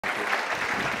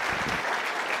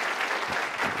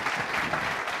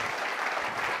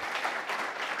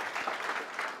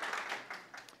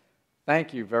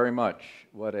Thank you very much.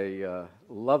 What a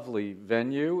lovely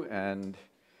venue and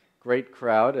great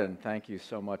crowd, and thank you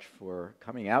so much for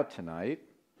coming out tonight.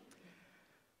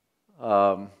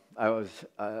 I was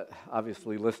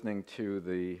obviously listening to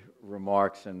the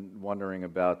remarks and wondering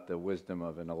about the wisdom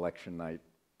of an election night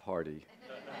party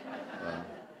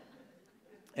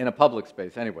in a public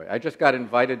space. Anyway, I just got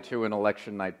invited to an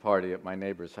election night party at my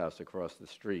neighbor's house across the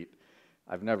street.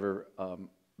 I've never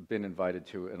been invited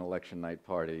to an election night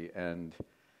party, and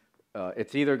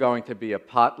it's either going to be a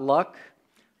potluck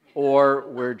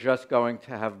or we're just going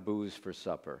to have booze for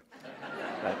supper.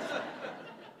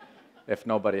 If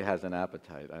nobody has an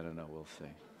appetite, I don't know, we'll see.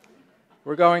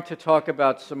 We're going to talk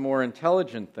about some more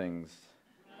intelligent things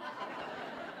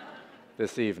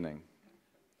this evening.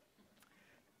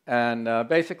 And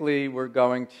basically, we're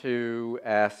going to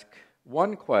ask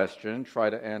one question,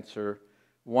 try to answer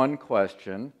one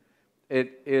question.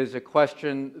 It is a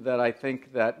question that I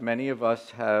think that many of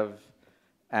us have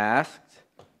asked,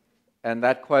 and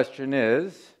that question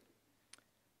is,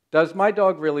 does my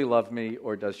dog really love me,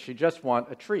 or does she just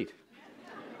want a treat?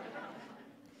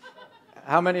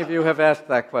 How many of you have asked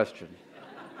that question?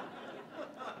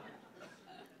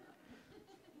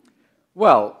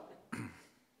 Well,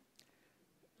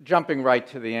 jumping right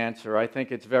to the answer, I think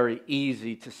it's very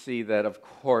easy to see that, of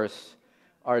course,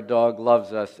 our dog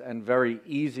loves us, and very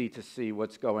easy to see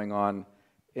what's going on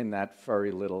in that furry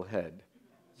little head.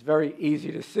 It's very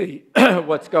easy to see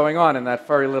what's going on in that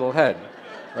furry little head,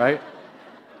 right?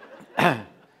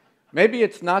 Maybe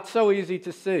it's not so easy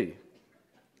to see,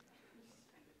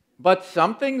 but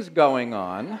something's going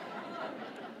on.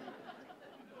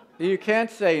 You can't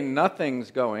say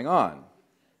nothing's going on.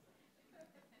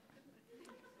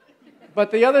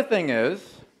 But the other thing is,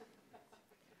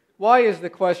 why is the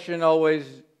question always,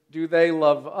 do they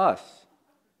love us?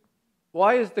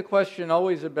 Why is the question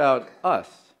always about us?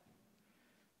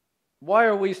 Why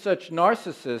are we such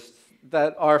narcissists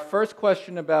that our first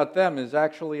question about them is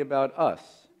actually about us?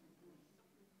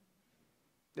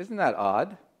 Isn't that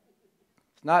odd?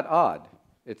 It's not odd.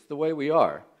 It's the way we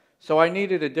are. So I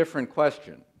needed a different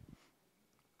question.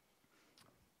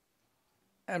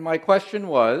 And my question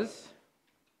was,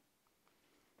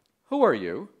 who are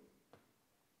you?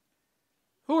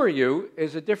 Who are you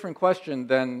is a different question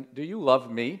than, do you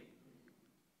love me?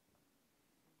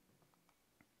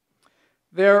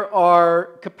 There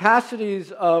are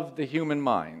capacities of the human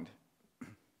mind.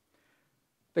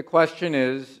 The question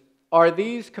is, are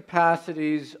these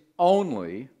capacities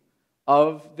only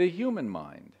of the human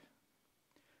mind?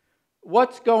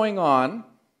 What's going on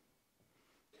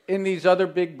in these other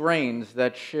big brains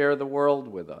that share the world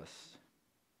with us?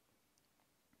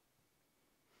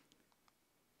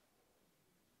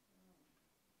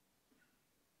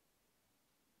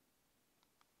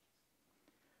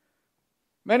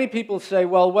 Many people say,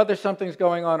 well, whether something's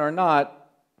going on or not,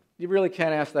 you really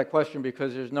can't ask that question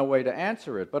because there's no way to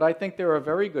answer it. But I think there are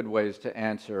very good ways to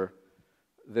answer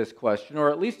this question, or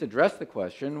at least address the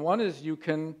question. One is you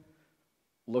can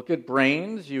look at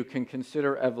brains, you can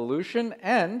consider evolution,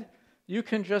 and you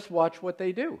can just watch what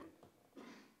they do.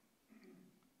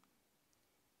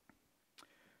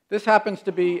 This happens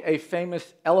to be a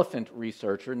famous elephant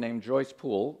researcher named Joyce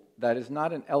Poole. That is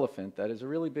not an elephant, that is a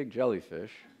really big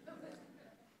jellyfish.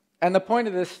 And the point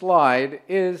of this slide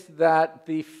is that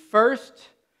the first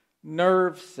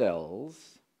nerve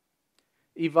cells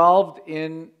evolved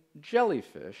in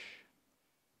jellyfish.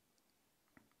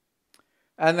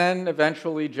 And then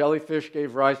eventually jellyfish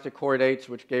gave rise to chordates,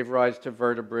 which gave rise to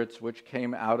vertebrates, which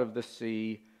came out of the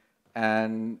sea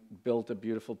and built a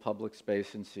beautiful public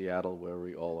space in Seattle where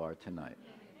we all are tonight.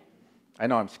 I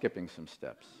know I'm skipping some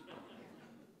steps.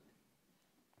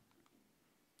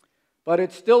 But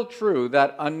it's still true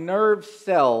that a nerve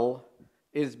cell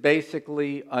is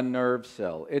basically a nerve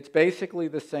cell. It's basically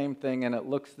the same thing, and it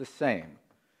looks the same,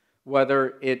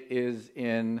 whether it is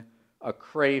in a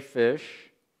crayfish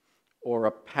or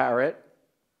a parrot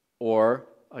or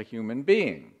a human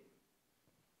being.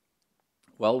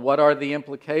 Well, what are the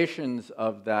implications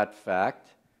of that fact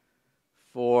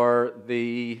for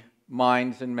the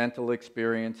minds and mental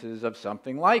experiences of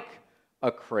something like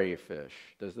a crayfish?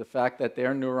 Does the fact that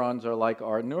their neurons are like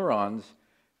our neurons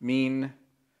mean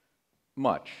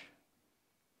much?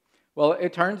 Well,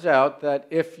 it turns out that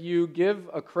if you give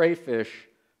a crayfish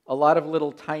a lot of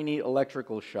little tiny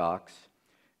electrical shocks,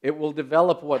 it will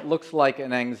develop what looks like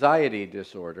an anxiety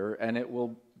disorder, and it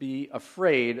will be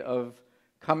afraid of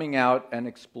coming out and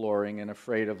exploring and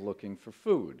afraid of looking for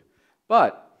food.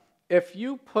 But if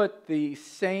you put the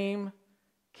same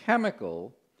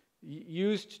chemical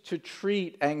used to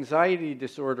treat anxiety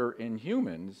disorder in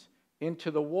humans into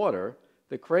the water,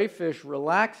 the crayfish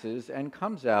relaxes and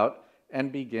comes out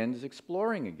and begins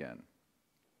exploring again.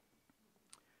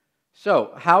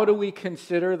 So, how do we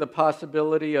consider the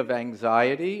possibility of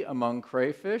anxiety among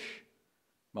crayfish?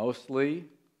 Mostly,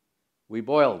 we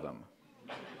boil them.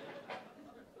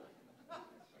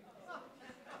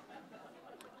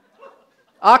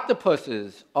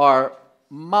 Octopuses are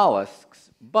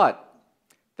mollusks, but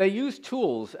they use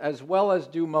tools as well as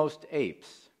do most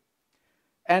apes.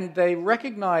 And they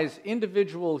recognize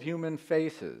individual human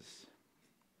faces.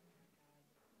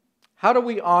 How do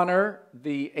we honor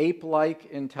the ape-like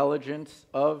intelligence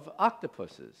of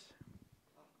octopuses?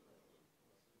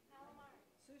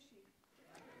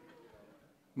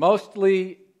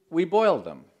 Mostly, we boil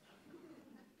them.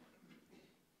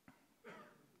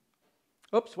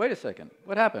 Oops, wait a second.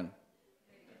 What happened?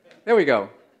 There we go.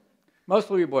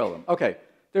 Mostly we boil them. Okay,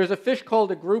 there's a fish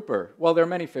called a grouper. Well, there are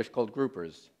many fish called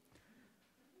groupers.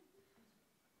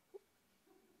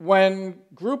 When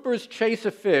groupers chase a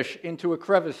fish into a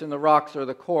crevice in the rocks or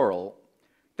the coral,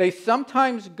 they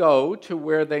sometimes go to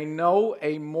where they know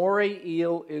a moray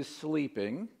eel is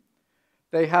sleeping.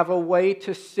 They have a way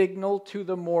to signal to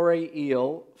the moray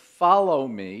eel, "Follow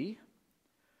me."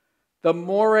 The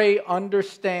moray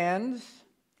understands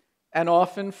and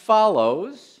often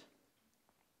follows.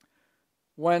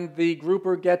 When the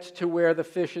grouper gets to where the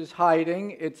fish is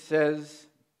hiding, it says,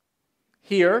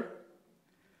 "Here."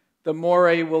 The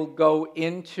moray will go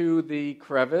into the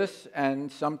crevice,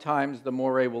 and sometimes the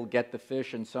moray will get the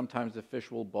fish, and sometimes the fish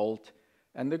will bolt,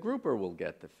 and the grouper will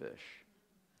get the fish.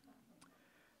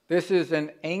 This is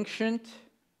an ancient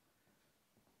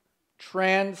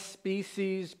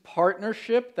trans-species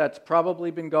partnership that's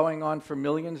probably been going on for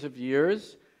millions of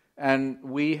years, and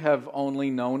we have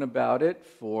only known about it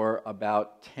for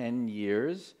about 10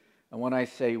 years. And when I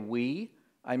say we,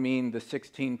 I mean the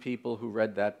 16 people who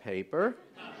read that paper.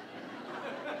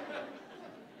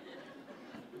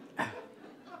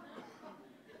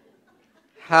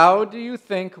 How do you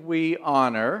think we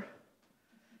honor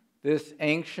this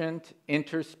ancient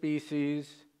interspecies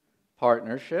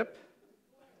partnership?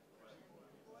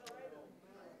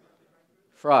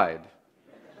 Fried.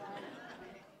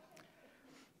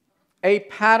 A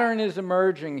pattern is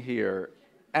emerging here,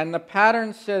 and the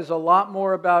pattern says a lot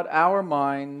more about our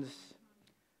minds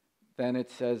than it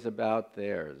says about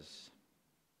theirs.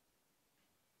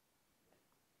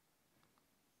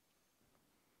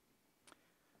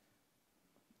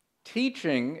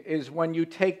 Teaching is when you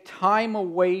take time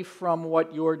away from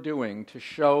what you're doing to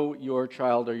show your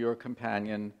child or your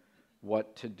companion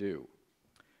what to do.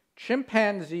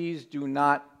 Chimpanzees do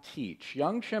not teach.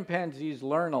 Young chimpanzees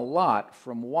learn a lot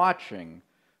from watching,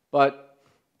 but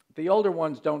the older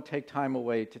ones don't take time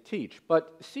away to teach.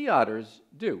 But sea otters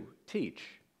do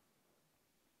teach.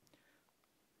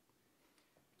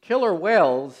 Killer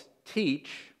whales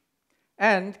teach,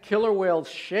 and killer whales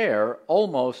share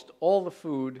almost all the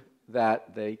food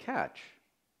that they catch.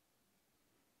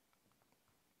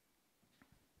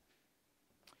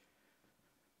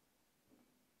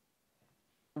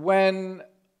 When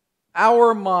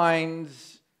our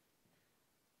minds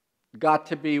got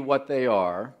to be what they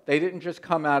are, they didn't just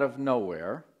come out of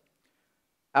nowhere.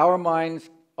 Our minds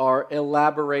are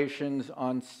elaborations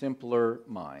on simpler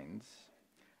minds,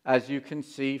 as you can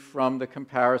see from the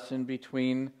comparison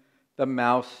between the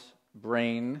mouse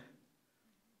brain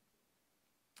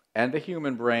and the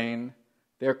human brain.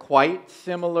 They're quite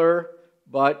similar,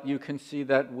 but you can see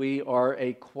that we are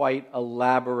a quite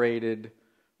elaborated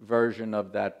version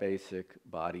of that basic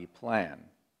body plan.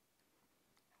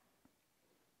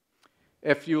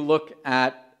 If you look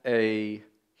at a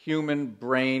human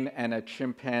brain and a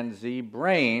chimpanzee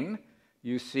brain,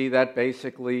 you see that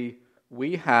basically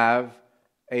we have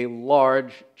a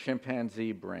large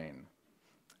chimpanzee brain.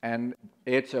 And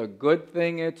it's a good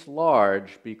thing it's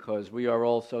large, because we are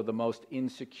also the most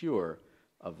insecure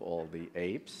of all the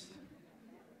apes.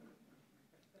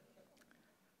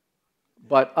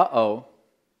 But uh-oh,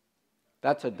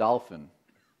 that's a dolphin.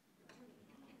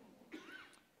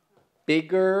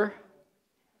 Bigger,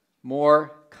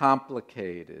 more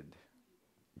complicated.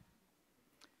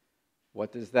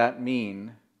 What does that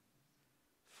mean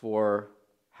for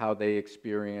how they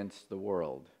experience the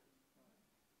world?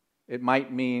 It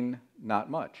might mean not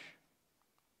much.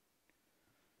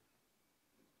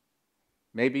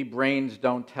 Maybe brains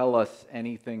don't tell us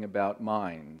anything about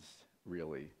minds,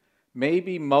 really.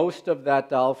 Maybe most of that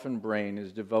dolphin brain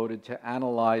is devoted to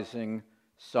analyzing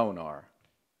sonar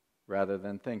rather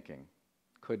than thinking.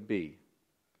 Could be.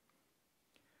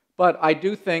 But I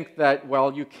do think that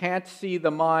while you can't see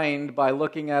the mind by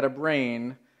looking at a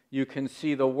brain, you can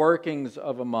see the workings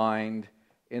of a mind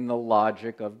in the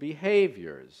logic of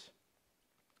behaviors.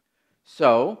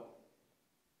 So,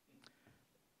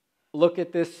 look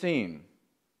at this scene.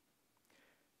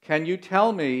 Can you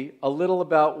tell me a little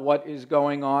about what is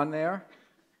going on there?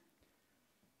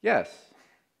 Yes,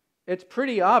 it's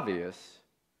pretty obvious.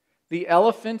 The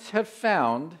elephants have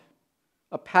found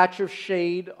a patch of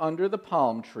shade under the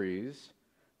palm trees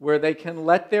where they can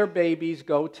let their babies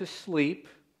go to sleep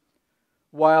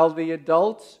while the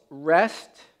adults rest,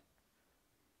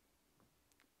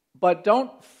 but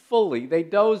they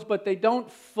doze, but they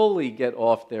don't fully get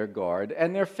off their guard,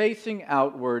 and they're facing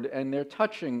outward and they're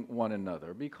touching one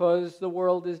another because the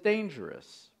world is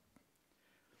dangerous.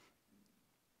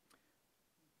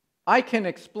 I can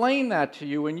explain that to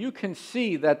you, and you can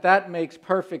see that that makes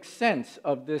perfect sense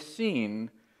of this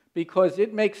scene because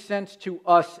it makes sense to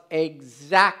us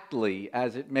exactly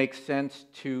as it makes sense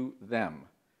to them.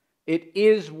 It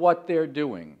is what they're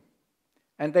doing,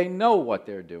 and they know what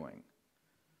they're doing.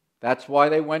 That's why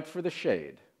they went for the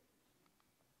shade.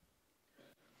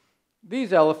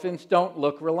 These elephants don't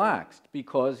look relaxed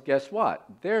because guess what?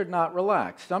 They're not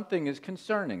relaxed. Something is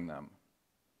concerning them.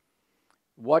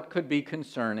 What could be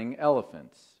concerning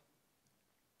elephants?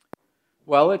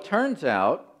 Well, it turns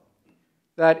out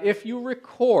that if you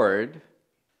record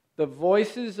the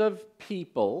voices of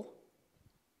people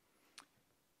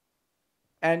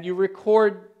and you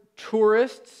record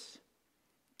tourists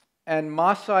and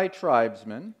Maasai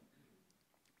tribesmen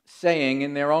saying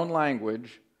in their own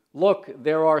language, "Look,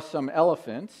 there are some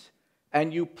elephants,"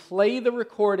 and you play the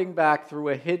recording back through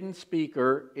a hidden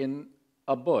speaker in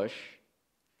a bush,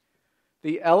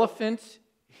 the elephants,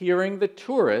 hearing the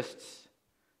tourists,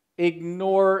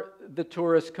 ignore the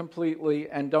tourists completely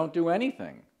and don't do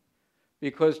anything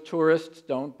because tourists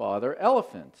don't bother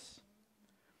elephants.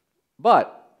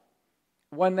 But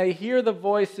when they hear the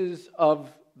voices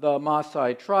of the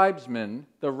Maasai tribesmen,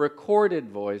 the recorded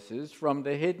voices from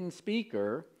the hidden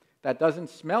speaker that doesn't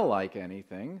smell like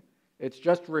anything, it's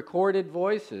just recorded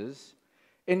voices,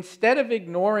 instead of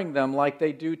ignoring them like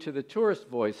they do to the tourist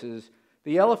voices,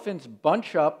 the elephants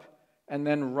bunch up and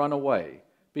then run away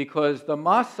because the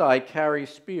Maasai carry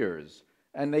spears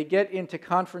and they get into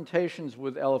confrontations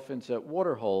with elephants at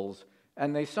waterholes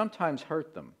and they sometimes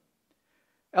hurt them.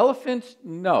 Elephants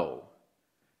know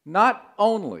not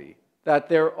only that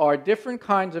there are different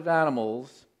kinds of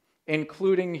animals,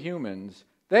 including humans,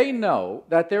 they know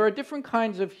that there are different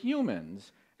kinds of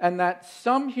humans and that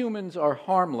some humans are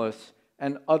harmless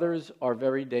and others are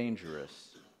very dangerous.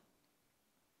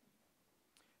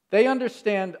 They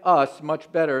understand us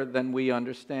much better than we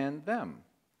understand them.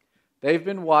 They've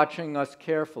been watching us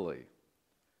carefully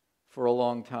for a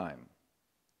long time.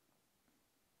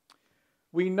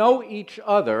 We know each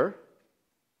other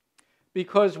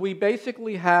because we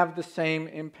basically have the same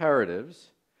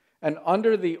imperatives, and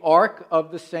under the arc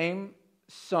of the same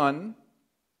sun,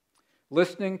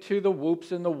 listening to the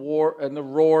whoops and the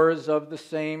roars of the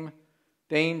same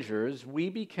dangers, we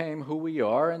became who we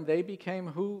are and they became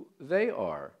who they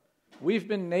are. We've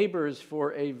been neighbors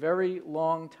for a very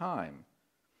long time.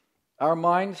 Our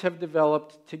minds have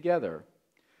developed together.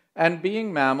 And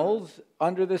being mammals,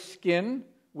 under the skin,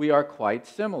 we are quite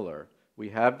similar. We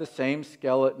have the same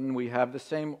skeleton, we have the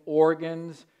same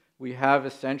organs, we have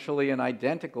essentially an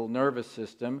identical nervous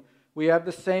system, we have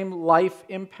the same life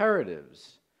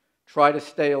imperatives. Try to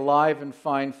stay alive and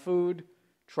find food,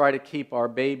 try to keep our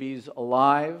babies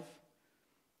alive.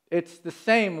 It's the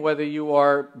same whether you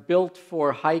are built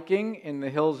for hiking in the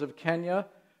hills of Kenya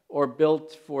or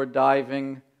built for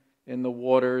diving in the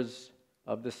waters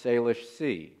of the Salish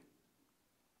Sea.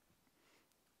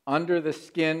 Under the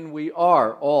skin, we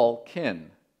are all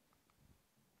kin.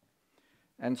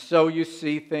 And so you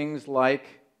see things like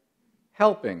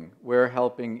helping where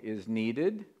helping is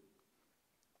needed.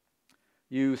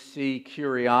 You see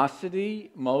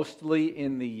curiosity, mostly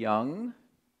in the young.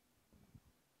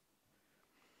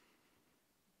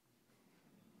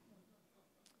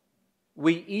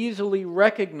 We easily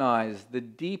recognize the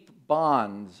deep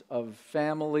bonds of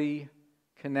family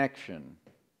connection.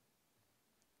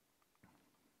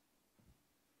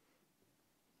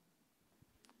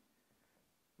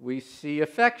 We see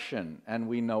affection, and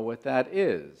we know what that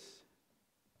is.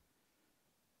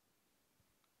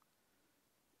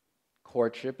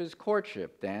 Courtship is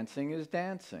courtship. Dancing is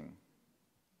dancing.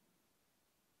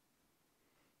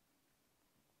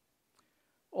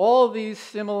 All these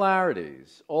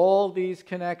similarities, all these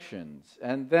connections,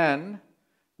 and then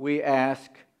we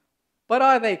ask, but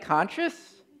are they conscious?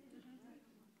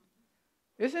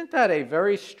 Isn't that a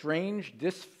very strange,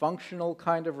 dysfunctional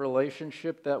kind of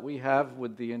relationship that we have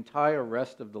with the entire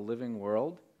rest of the living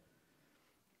world?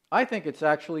 I think it's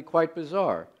actually quite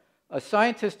bizarre. A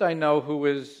scientist I know who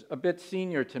is a bit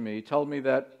senior to me told me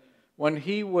that when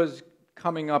he was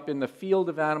coming up in the field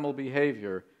of animal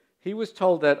behavior, he was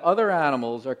told that other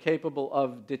animals are capable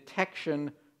of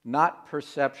detection, not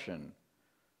perception.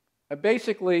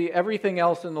 Basically, everything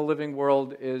else in the living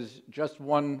world is just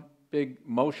one big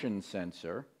motion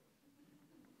sensor,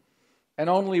 and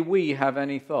only we have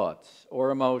any thoughts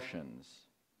or emotions.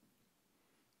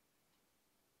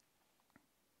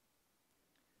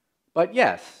 But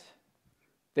yes,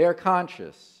 they're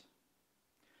conscious.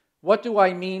 What do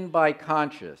I mean by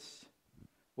conscious?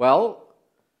 Well,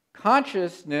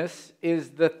 consciousness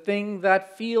is the thing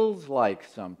that feels like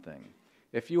something.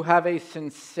 If you have a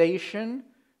sensation,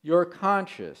 you're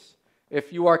conscious.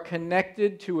 If you are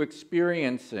connected to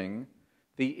experiencing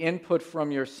the input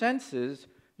from your senses,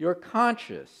 you're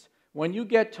conscious. When you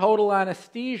get total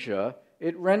anesthesia,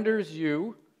 it renders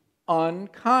you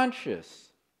unconscious.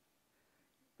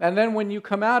 And then when you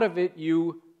come out of it,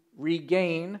 you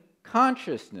regain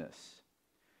consciousness.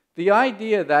 The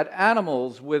idea that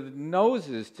animals with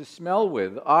noses to smell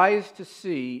with, eyes to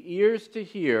see, ears to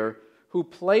hear, who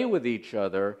play with each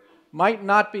other, might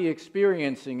not be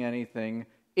experiencing anything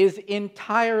is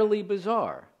entirely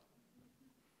bizarre.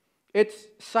 It's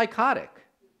psychotic.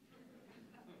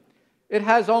 It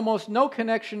has almost no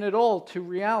connection at all to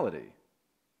reality.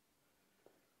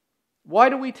 Why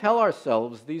do we tell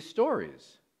ourselves these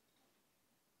stories?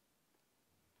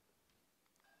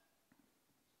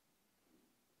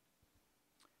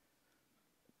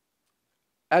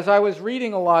 As I was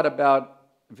reading a lot about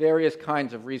various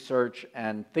kinds of research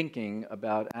and thinking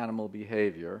about animal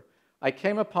behavior, I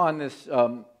came upon this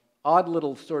odd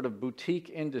little sort of boutique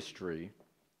industry,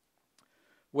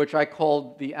 which I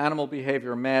called the animal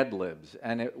behavior Mad Libs,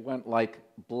 and it went like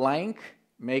blank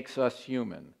makes us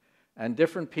human. And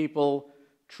different people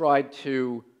tried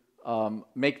to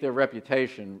make their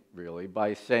reputation, really,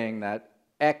 by saying that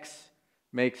X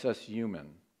makes us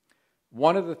human.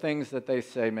 One of the things that they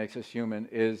say makes us human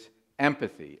is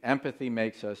empathy. Empathy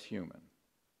makes us human.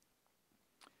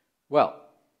 Well,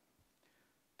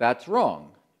 that's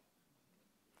wrong.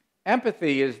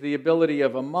 Empathy is the ability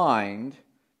of a mind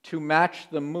to match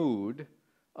the mood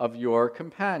of your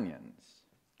companions.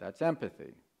 That's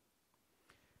empathy.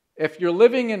 If you're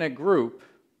living in a group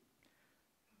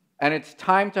and it's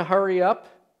time to hurry up,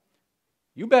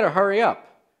 you better hurry up.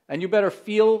 And you better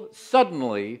feel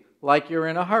suddenly like you're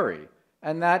in a hurry.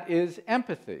 And that is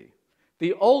empathy.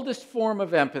 The oldest form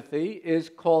of empathy is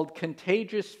called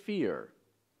contagious fear.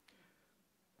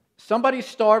 Somebody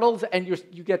startles and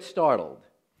you get startled.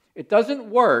 It doesn't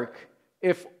work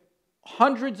if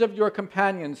hundreds of your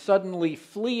companions suddenly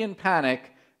flee in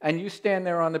panic and you stand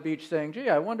there on the beach saying, gee,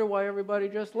 I wonder why everybody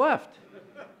just left.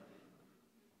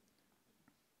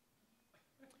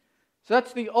 So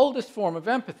that's the oldest form of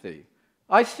empathy.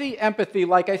 I see empathy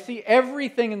like I see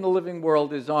everything in the living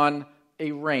world is on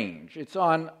a range. It's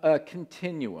on a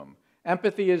continuum.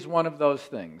 Empathy is one of those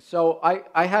things. So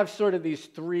I have sort of these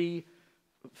three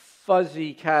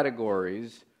fuzzy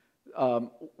categories,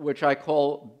 which I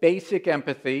call basic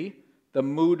empathy, the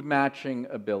mood-matching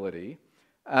ability.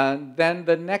 And then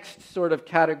the next sort of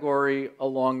category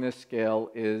along this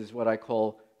scale is what I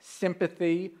call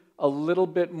sympathy, a little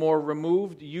bit more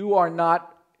removed. You are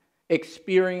not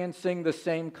experiencing the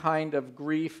same kind of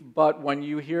grief, but when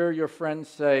you hear your friends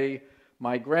say,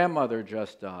 my grandmother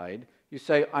just died, you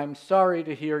say, I'm sorry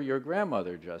to hear your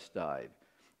grandmother just died,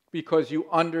 because you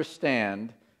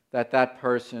understand that that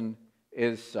person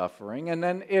is suffering. And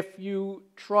then if you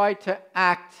try to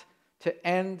act to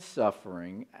end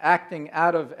suffering, acting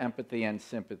out of empathy and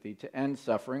sympathy to end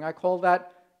suffering, I call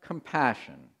that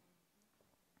compassion.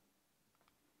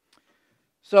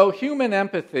 So human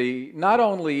empathy not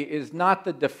only is not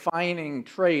the defining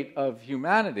trait of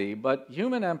humanity, but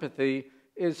human empathy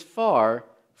is far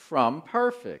from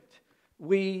perfect.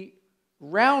 We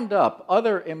round up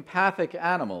other empathic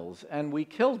animals and we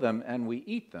kill them and we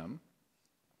eat them.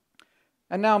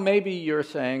 And now maybe you're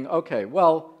saying, okay,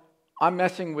 well, I'm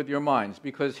messing with your minds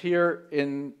because here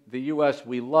in the US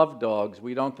we love dogs.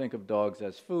 We don't think of dogs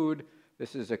as food.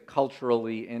 This is a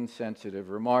culturally insensitive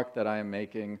remark that I am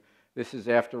making. This is,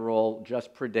 after all,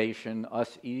 just predation.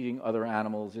 Us eating other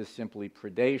animals is simply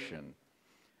predation,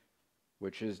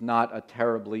 which is not a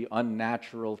terribly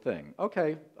unnatural thing.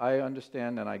 Okay, I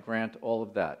understand and I grant all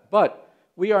of that. But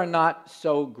we are not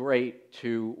so great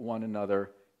to one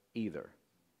another either.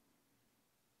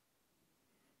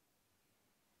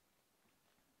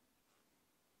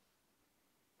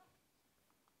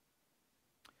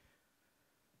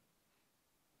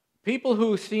 People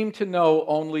who seem to know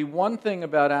only one thing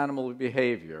about animal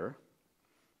behavior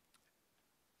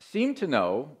seem to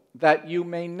know that you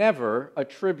may never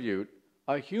attribute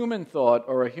a human thought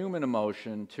or a human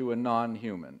emotion to a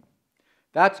non-human.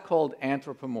 That's called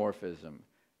anthropomorphism.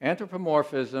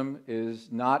 Anthropomorphism is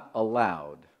not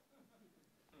allowed.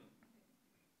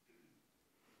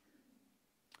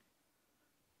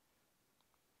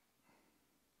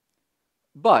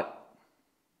 But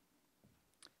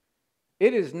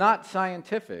it is not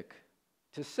scientific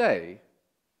to say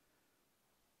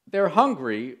they're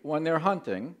hungry when they're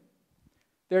hunting,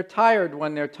 they're tired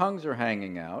when their tongues are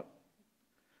hanging out,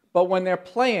 but when they're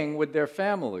playing with their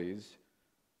families,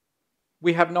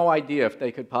 we have no idea if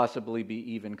they could possibly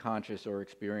be even conscious or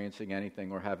experiencing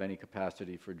anything or have any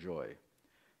capacity for joy.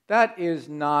 That is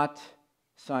not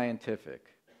scientific.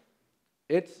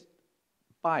 It's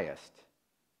biased.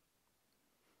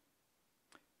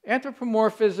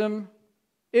 Anthropomorphism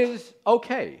is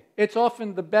okay. It's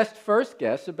often the best first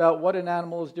guess about what an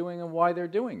animal is doing and why they're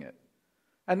doing it.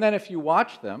 And then if you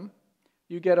watch them,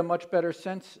 you get a much better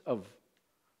sense of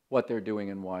what they're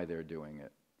doing and why they're doing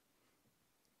it.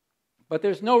 But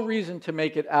there's no reason to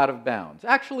make it out of bounds.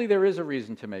 Actually, there is a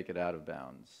reason to make it out of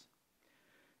bounds.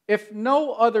 If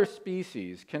no other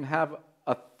species can have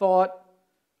a thought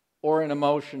or an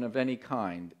emotion of any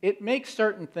kind, it makes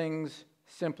certain things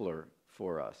simpler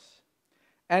for us.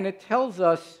 And it tells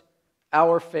us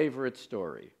our favorite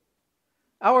story.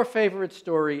 Our favorite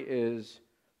story is,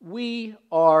 we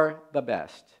are the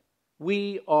best.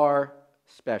 We are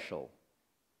special.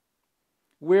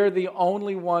 We're the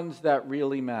only ones that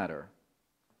really matter.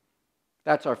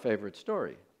 That's our favorite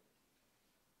story.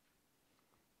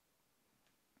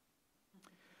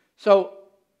 So,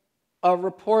 a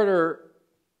reporter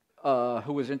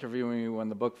who was interviewing me when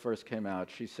the book first came out,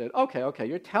 she said, okay,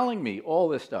 you're telling me all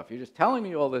this stuff. You're just telling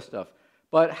me all this stuff.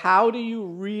 But how do you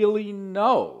really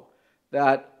know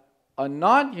that a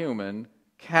non-human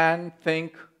can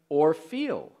think or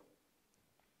feel?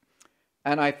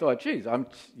 And I thought, geez,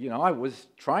 I was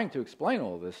trying to explain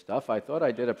all this stuff. I thought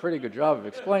I did a pretty good job of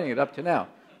explaining it up to now.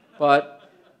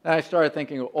 But then I started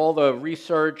thinking of all the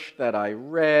research that I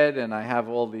read, and I have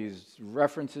all these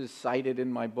references cited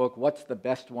in my book. What's the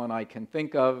best one I can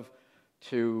think of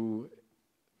to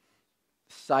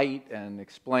cite and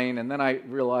explain? And then I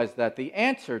realized that the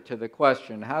answer to the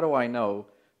question, how do I know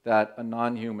that a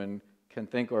non-human can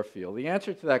think or feel? The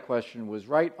answer to that question was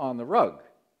right on the rug.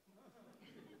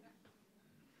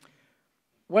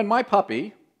 When my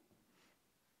puppy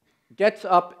gets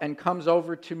up and comes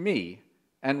over to me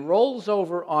and rolls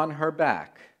over on her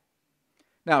back.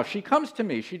 Now, she comes to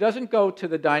me. She doesn't go to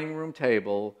the dining room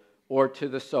table or to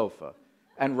the sofa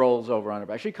and rolls over on her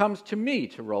back. She comes to me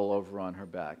to roll over on her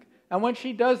back. And when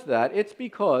she does that, it's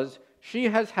because she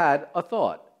has had a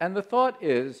thought. And the thought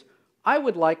is, I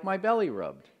would like my belly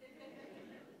rubbed.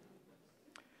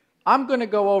 I'm going to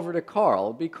go over to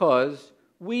Carl because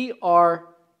we are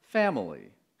family.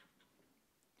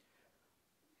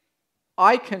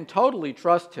 I can totally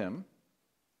trust him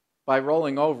by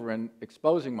rolling over and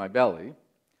exposing my belly.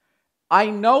 I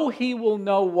know he will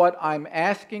know what I'm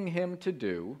asking him to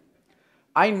do.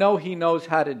 I know he knows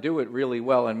how to do it really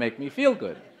well and make me feel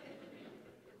good.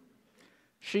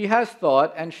 She has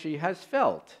thought and she has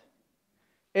felt.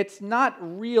 It's not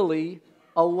really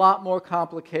a lot more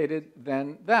complicated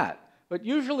than that. But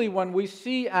usually when we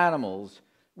see animals,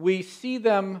 we see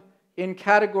them in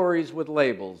categories with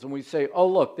labels, and we say, oh,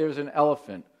 look, there's an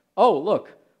elephant. Oh,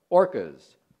 look, orcas.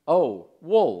 Oh,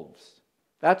 wolves.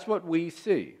 That's what we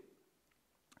see.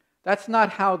 That's not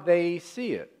how they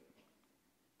see it.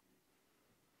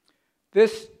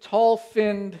 This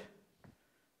tall-finned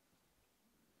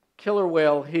killer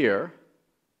whale here,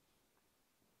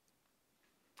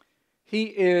 he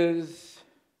is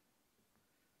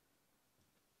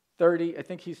 30, I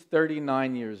think he's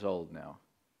 39 years old now.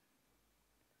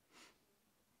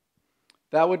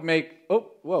 That would make,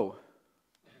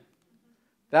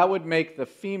 that would make the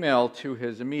female to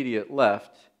his immediate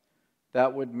left,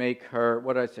 that would make her,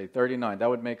 what did I say, 39. That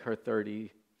would make her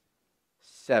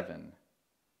 37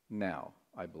 now,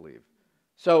 I believe.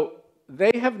 So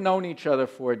they have known each other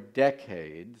for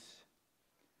decades.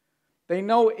 They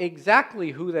know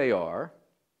exactly who they are.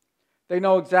 They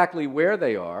know exactly where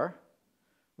they are.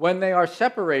 When they are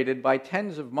separated by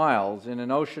tens of miles in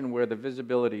an ocean where the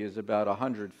visibility is about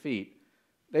 100 feet,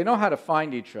 they know how to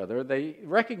find each other. They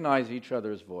recognize each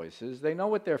other's voices. They know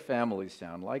what their families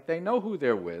sound like. They know who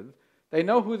they're with. They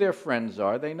know who their friends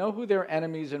are. They know who their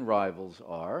enemies and rivals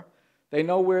are. They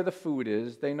know where the food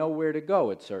is. They know where to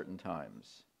go at certain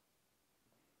times.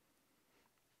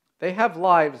 They have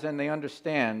lives and they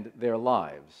understand their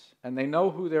lives, and they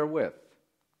know who they're with.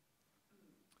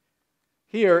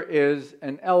 Here is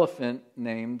an elephant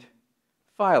named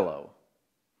Philo.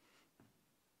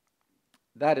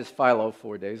 That is Philo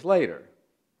 4 days later.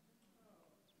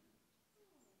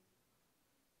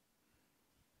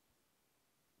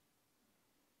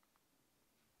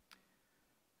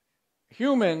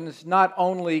 Humans not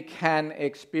only can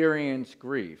experience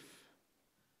grief,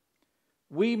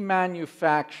 we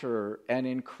manufacture an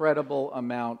incredible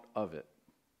amount of it.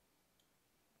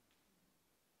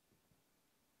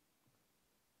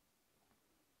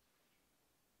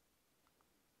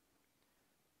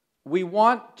 We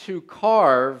want to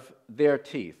carve their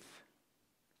teeth.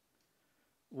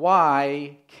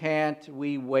 Why can't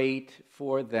we wait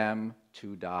for them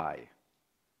to die?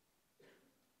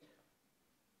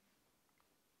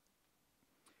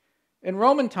 In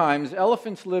Roman times,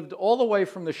 elephants lived all the way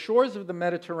from the shores of the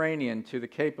Mediterranean to the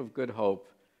Cape of Good Hope,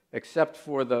 except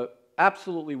for the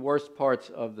absolutely worst parts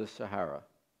of the Sahara.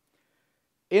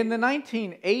 In the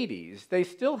 1980s, they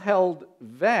still held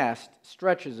vast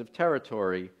stretches of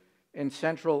territory in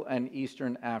Central and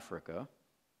Eastern Africa.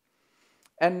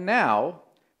 And now,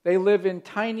 they live in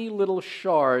tiny little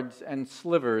shards and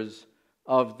slivers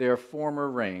of their former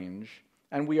range,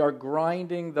 and we are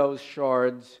grinding those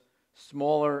shards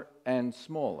smaller and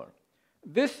smaller.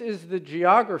 This is the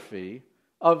geography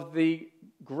of the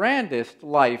grandest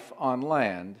life on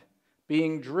land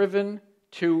being driven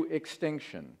to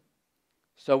extinction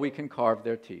so we can carve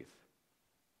their teeth.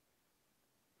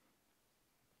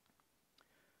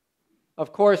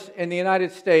 Of course, in the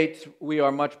United States, we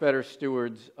are much better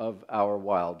stewards of our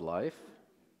wildlife.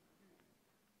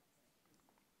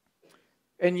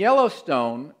 In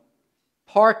Yellowstone,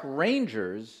 park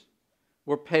rangers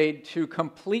were paid to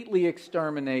completely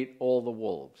exterminate all the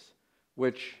wolves,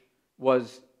 which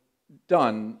was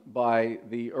done by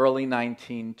the early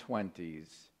 1920s.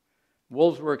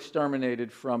 Wolves were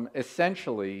exterminated from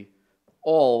essentially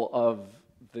all of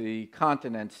the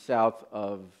continent south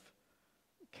of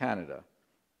Canada,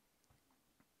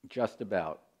 just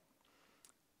about.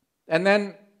 And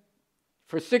then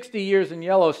for 60 years in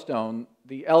Yellowstone,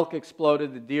 the elk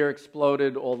exploded, the deer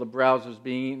exploded, all the browse was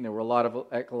being eaten, there were a lot of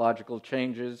ecological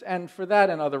changes, and for that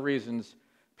and other reasons,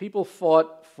 people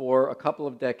fought for a couple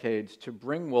of decades to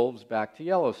bring wolves back to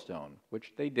Yellowstone,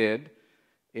 which they did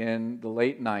in the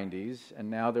late 90s, and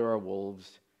now there are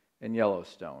wolves in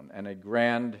Yellowstone, and a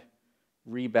grand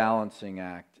rebalancing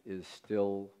act is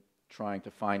still trying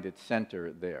to find its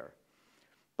center there.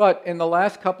 But in the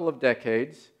last couple of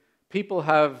decades, people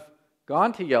have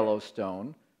gone to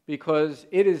Yellowstone because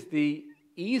it is the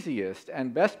easiest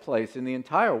and best place in the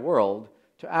entire world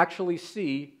to actually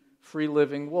see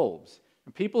free-living wolves.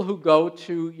 And people who go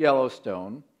to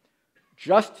Yellowstone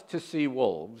just to see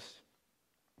wolves,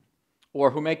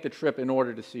 or who make the trip in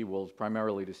order to see wolves,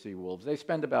 primarily to see wolves, they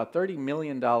spend about $30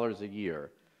 million a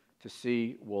year to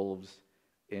see wolves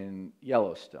in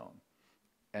Yellowstone.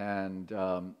 And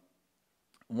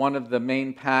one of the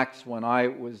main packs when I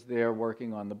was there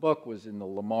working on the book was in the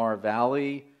Lamar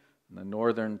Valley, in the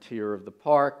northern tier of the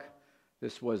park.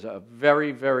 This was a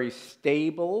very, very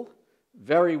stable,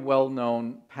 very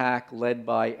well-known pack led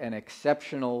by an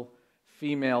exceptional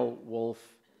female wolf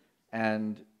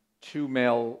and 2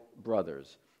 male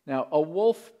brothers. Now, a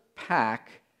wolf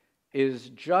pack is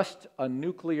just a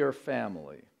nuclear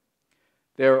family.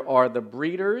 There are the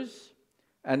breeders,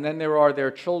 and then there are their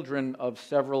children of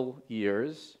several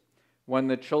years. When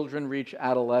the children reach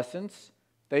adolescence,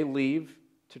 they leave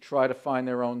to try to find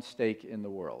their own stake in the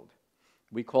world.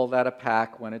 We call that a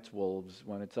pack when it's wolves.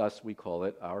 When it's us, we call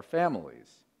it our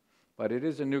families. But it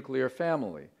is a nuclear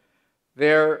family.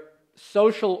 Their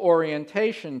social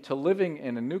orientation to living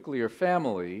in a nuclear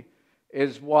family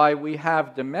is why we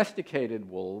have domesticated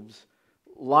wolves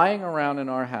lying around in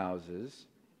our houses,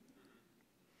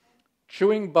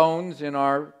 chewing bones in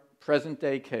our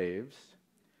present-day caves,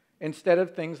 instead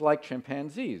of things like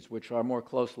chimpanzees, which are more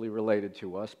closely related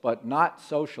to us, but not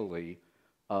socially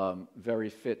very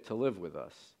fit to live with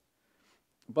us.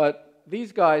 But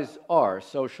these guys are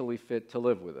socially fit to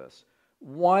live with us.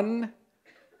 One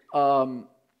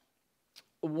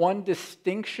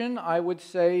distinction, I would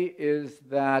say, is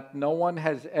that no one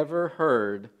has ever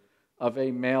heard of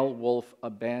a male wolf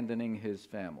abandoning his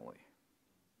family.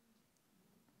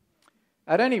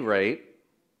 At any rate,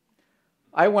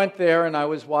 I went there and I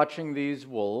was watching these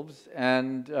wolves,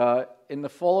 and in the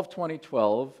fall of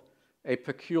 2012, a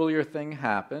peculiar thing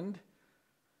happened.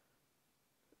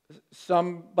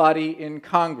 Somebody in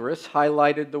Congress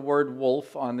highlighted the word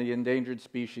wolf on the endangered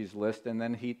species list, and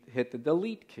then he hit the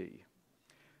delete key.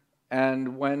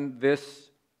 And when this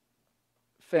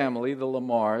family, the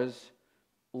Lamars,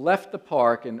 left the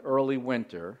park in early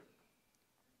winter,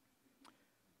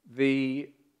 the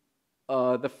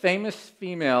famous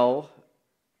female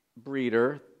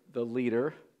breeder, the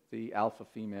leader, the alpha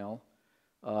female,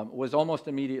 was almost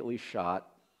immediately shot,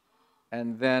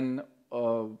 and then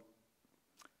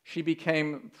she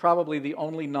became probably the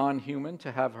only non-human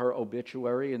to have her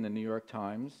obituary in the New York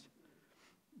Times,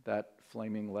 that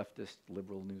flaming leftist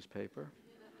liberal newspaper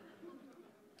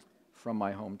from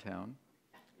my hometown.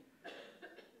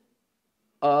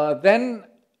 Then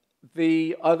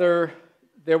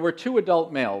there were two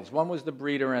adult males. One was the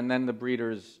breeder and then the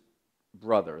breeder's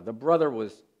brother. The brother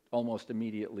was almost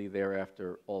immediately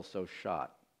thereafter also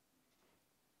shot.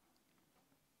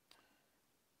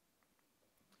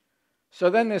 So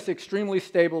then this extremely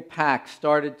stable pack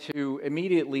started to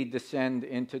immediately descend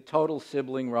into total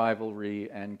sibling rivalry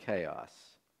and chaos,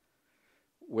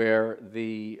 where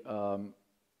the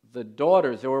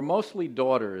daughters, there were mostly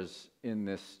daughters in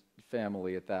this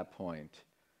family at that point,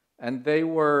 and they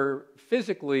were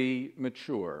physically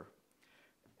mature.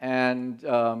 And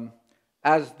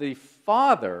as the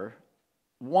father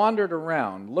wandered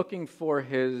around looking for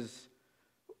his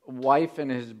wife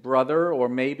and his brother, or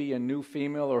maybe a new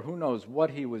female, or who knows what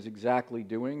he was exactly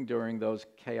doing during those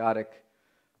chaotic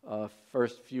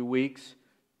first few weeks,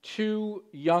 two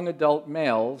young adult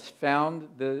males found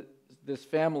this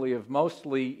family of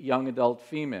mostly young adult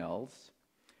females,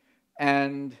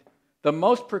 and the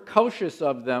most precocious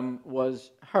of them was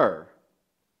her.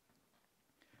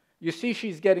 You see,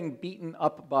 she's getting beaten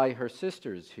up by her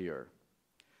sisters here.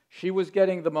 She was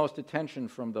getting the most attention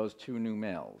from those two new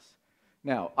males.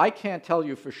 Now, I can't tell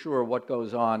you for sure what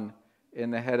goes on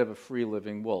in the head of a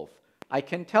free-living wolf. I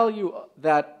can tell you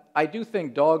that I do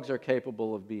think dogs are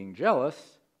capable of being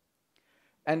jealous,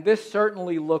 and this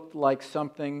certainly looked like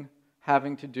something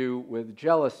having to do with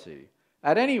jealousy.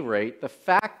 At any rate, the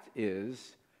fact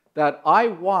is that I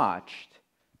watched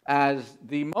as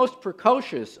the most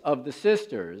precocious of the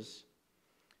sisters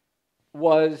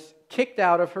was kicked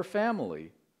out of her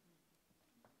family,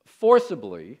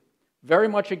 forcibly, very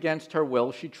much against her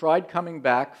will. She tried coming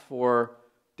back for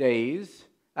days.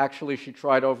 Actually, she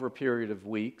tried over a period of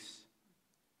weeks.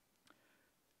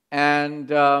 And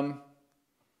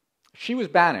she was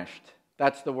banished.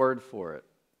 That's the word for it.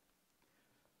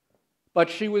 But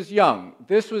she was young.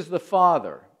 This was the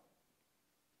father.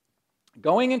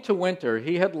 Going into winter,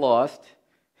 he had lost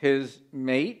his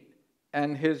mate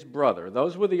and his brother.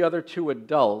 Those were the other two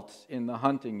adults in the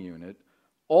hunting unit.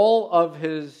 All of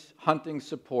his hunting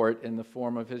support in the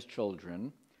form of his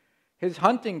children, his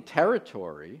hunting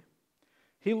territory.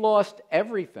 He lost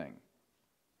everything.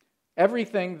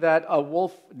 Everything that a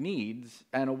wolf needs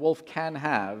and a wolf can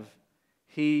have,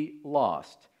 he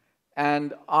lost.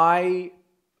 And I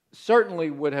certainly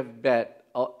would have bet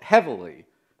heavily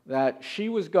that she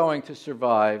was going to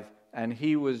survive and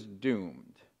he was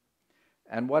doomed.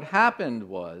 And what happened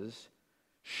was,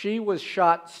 she was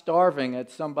shot starving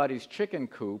at somebody's chicken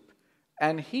coop,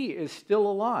 and he is still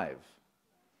alive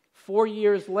 4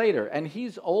 years later. And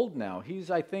he's old now. He's,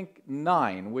 I think,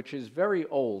 9, which is very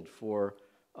old for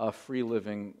a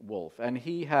free-living wolf. And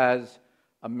he has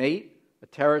a mate, a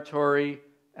territory,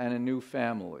 and a new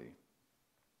family.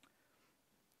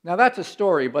 Now, that's a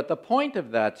story, but the point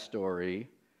of that story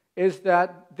is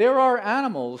that there are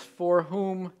animals for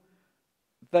whom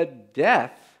the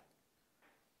death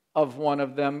of one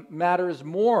of them matters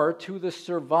more to the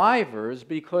survivors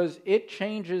because it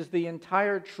changes the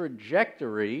entire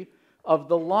trajectory of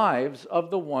the lives of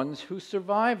the ones who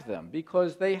survive them,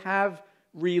 because they have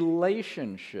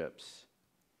relationships.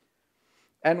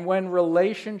 And when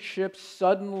relationships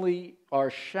suddenly are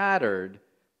shattered,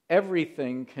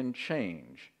 everything can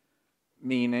change,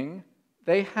 meaning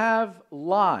they have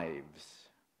lives.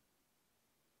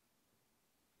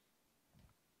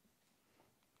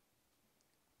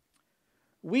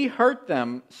 We hurt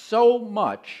them so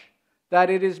much that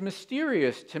it is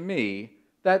mysterious to me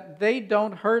that they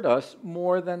don't hurt us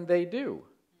more than they do.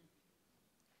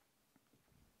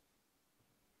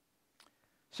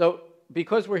 So,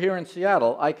 because we're here in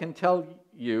Seattle, I can tell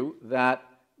you that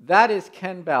that is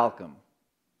Ken Balcom.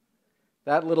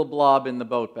 That little blob in the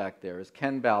boat back there is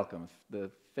Ken Balcom,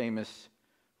 the famous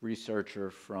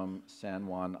researcher from San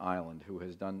Juan Island who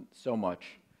has done so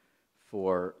much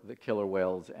for the killer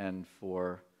whales and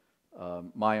for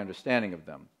my understanding of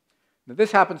them. Now,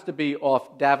 this happens to be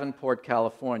off Davenport,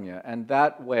 California, and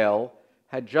that whale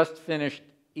had just finished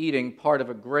eating part of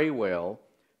a gray whale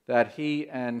that he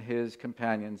and his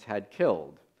companions had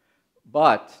killed.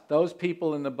 But those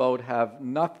people in the boat have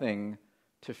nothing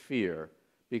to fear,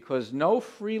 because no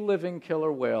free-living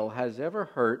killer whale has ever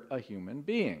hurt a human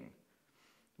being,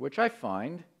 which I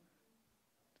find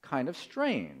kind of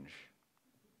strange.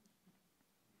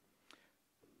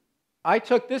 I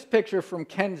took this picture from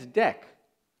Ken's deck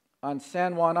on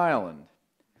San Juan Island.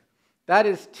 That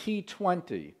is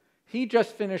T20. He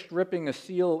just finished ripping a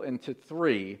seal into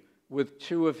three with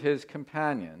two of his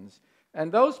companions.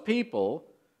 And those people,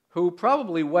 who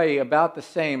probably weigh about the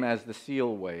same as the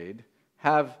seal weighed,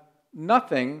 have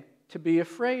nothing to be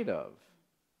afraid of,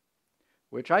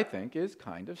 which I think is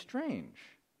kind of strange.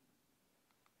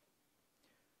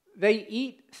 They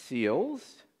eat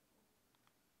seals.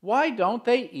 Why don't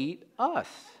they eat us?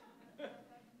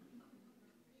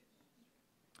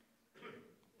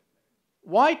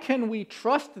 Why can we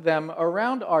trust them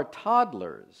around our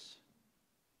toddlers?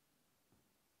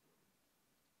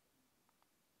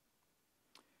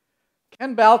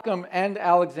 Ken Balcom and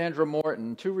Alexandra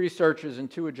Morton, two researchers in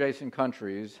two adjacent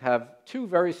countries, have two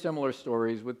very similar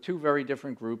stories with two very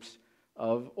different groups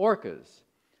of orcas.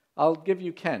 I'll give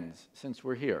you Ken's, since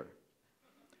we're here.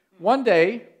 One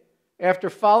day, after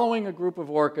following a group of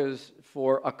orcas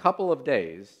for a couple of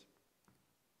days,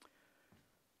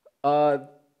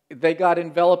 they got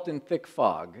enveloped in thick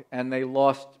fog, and they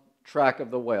lost track of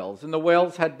the whales. And the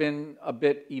whales had been a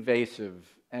bit evasive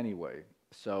anyway.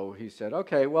 So he said,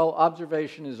 okay, well,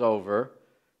 observation is over.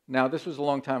 Now, this was a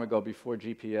long time ago, before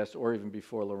GPS or even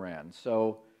before Loran.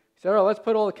 So he said, all right, let's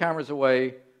put all the cameras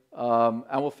away, and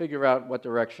we'll figure out what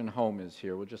direction home is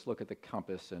here. We'll just look at the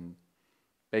compass and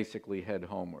basically head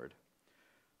homeward.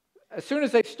 As soon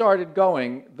as they started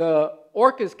going, the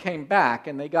orcas came back,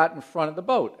 and they got in front of the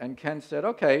boat. And Ken said,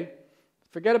 okay,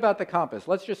 forget about the compass.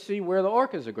 Let's just see where the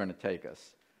orcas are going to take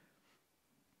us.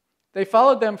 They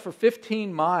followed them for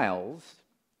 15 miles,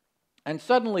 and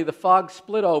suddenly the fog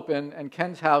split open, and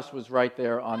Ken's house was right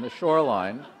there on the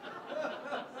shoreline.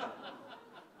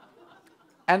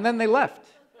 And then they left.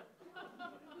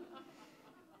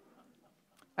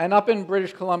 And up in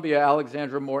British Columbia,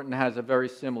 Alexandra Morton has a very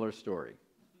similar story.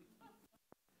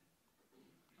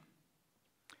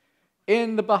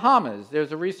 In the Bahamas,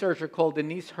 there's a researcher called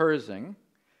Denise Herzing,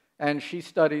 and she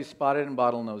studies spotted and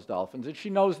bottlenose dolphins, and she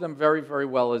knows them very, very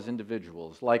well as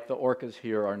individuals, like the orcas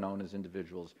here are known as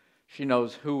individuals. She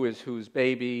knows who is whose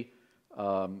baby,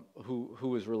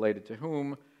 who is related to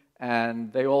whom,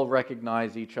 and they all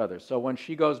recognize each other. So when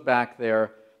she goes back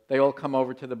there, they all come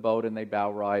over to the boat and they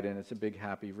bow ride, and it's a big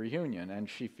happy reunion, and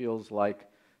she feels like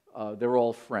they're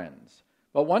all friends.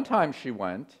 But one time she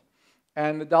went,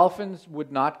 and the dolphins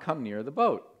would not come near the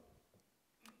boat.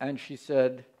 And she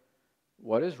said,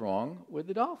 what is wrong with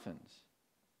the dolphins?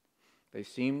 They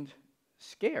seemed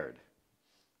scared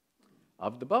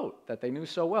of the boat that they knew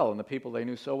so well and the people they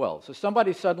knew so well. So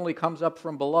somebody suddenly comes up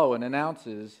from below and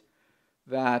announces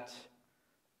that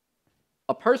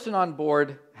a person on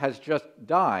board has just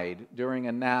died during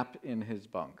a nap in his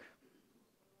bunk.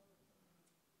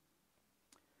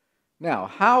 Now,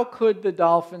 how could the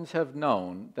dolphins have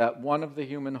known that one of the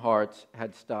human hearts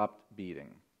had stopped beating?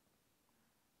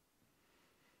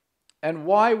 And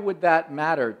why would that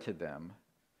matter to them?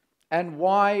 And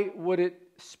why would it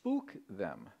spook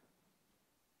them?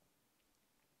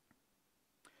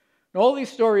 Now, all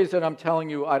these stories that I'm telling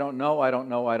you, I don't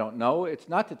know, it's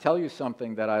not to tell you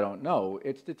something that I don't know.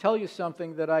 It's to tell you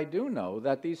something that I do know,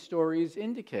 that these stories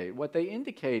indicate. What they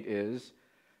indicate is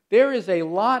there is a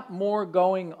lot more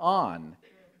going on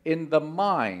in the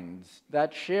minds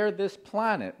that share this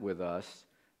planet with us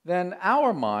than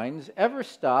our minds ever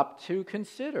stop to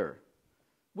consider.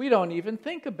 We don't even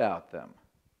think about them.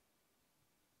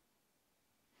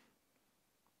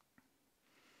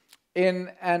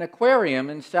 In an aquarium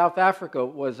in South Africa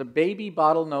was a baby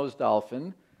bottlenose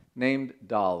dolphin named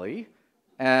Dolly,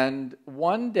 and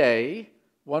one day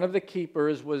one of the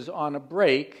keepers was on a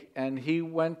break, and he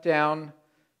went down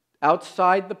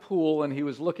outside the pool, and he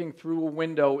was looking through a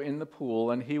window in the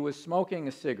pool, and he was smoking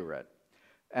a cigarette.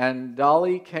 And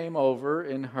Dolly came over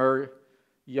in her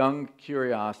young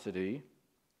curiosity,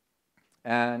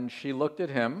 and she looked at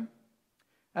him,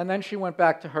 and then she went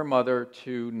back to her mother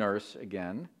to nurse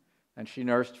again, and she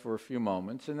nursed for a few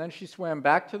moments, and then she swam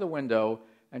back to the window,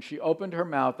 and she opened her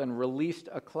mouth and released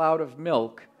a cloud of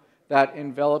milk that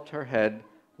enveloped her head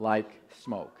like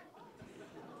smoke.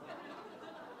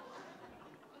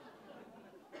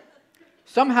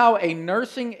 Somehow a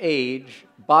nursing-age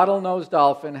bottlenose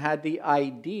dolphin had the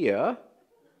idea,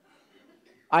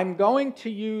 I'm going to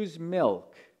use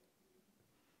milk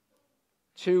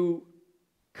to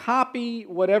copy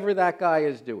whatever that guy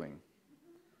is doing.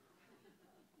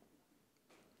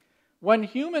 When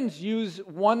humans use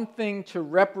one thing to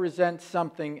represent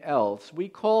something else, we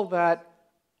call that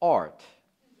art.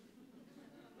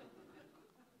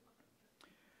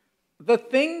 The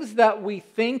things that we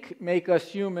think make us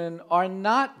human are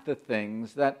not the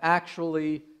things that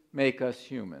actually make us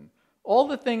human. all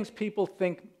the things people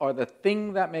think are the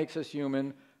thing that makes us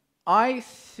human, I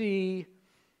see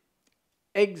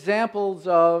examples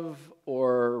of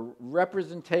or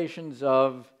representations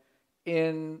of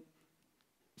in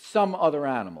some other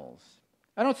animals.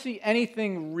 I don't see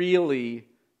anything really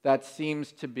that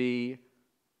seems to be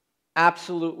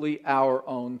absolutely our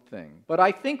own thing. But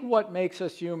I think what makes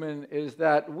us human is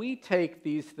that we take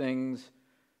these things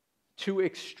to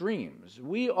extremes.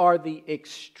 We are the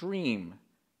extreme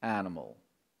animal.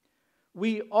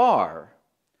 We are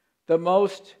the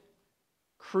most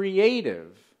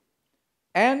creative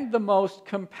and the most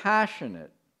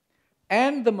compassionate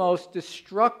and the most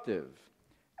destructive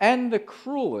and the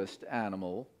cruelest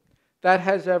animal that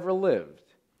has ever lived.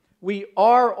 We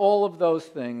are all of those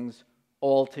things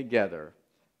all together.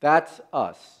 That's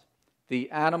us, the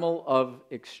animal of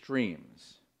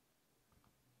extremes.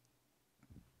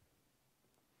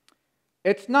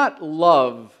 It's not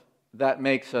love that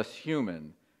makes us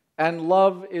human, and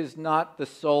love is not the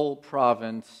sole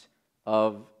province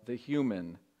of the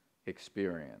human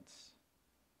experience.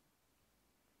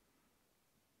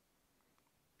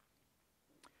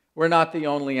 We're not the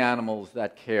only animals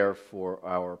that care for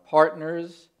our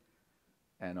partners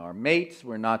and our mates.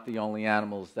 We're not the only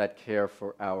animals that care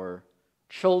for our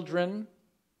children.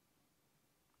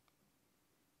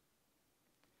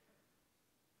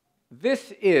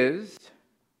 This is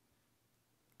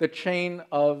the chain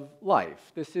of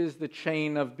life. This is the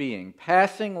chain of being,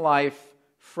 passing life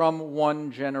from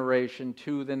one generation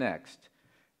to the next.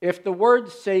 If the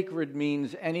word sacred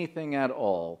means anything at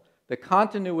all, the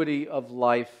continuity of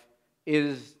life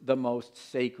is the most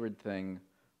sacred thing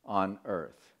on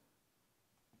earth.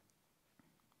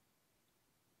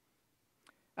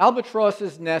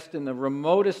 Albatrosses nest in the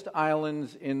remotest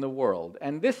islands in the world,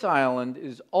 and this island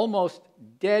is almost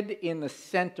dead in the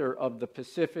center of the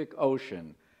Pacific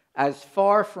Ocean, as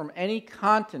far from any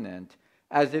continent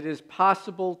as it is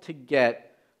possible to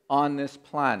get on this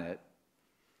planet.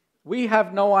 We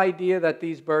have no idea that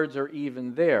these birds are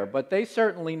even there, but they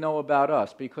certainly know about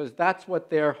us because that's what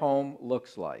their home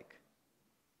looks like.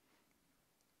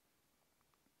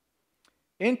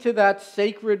 Into that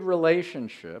sacred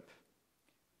relationship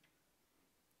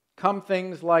come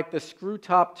things like the screw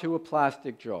top to a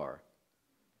plastic jar.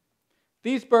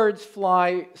 These birds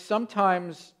fly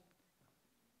sometimes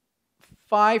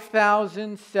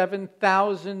 5,000,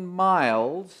 7,000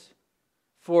 miles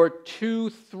for 2,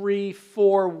 3,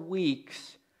 4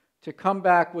 weeks to come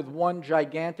back with one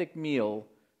gigantic meal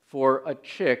for a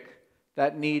chick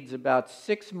that needs about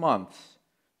 6 months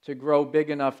to grow big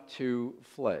enough to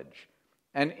fledge.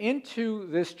 And into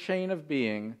this chain of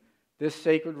being, this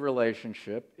sacred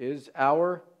relationship is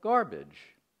our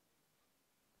garbage.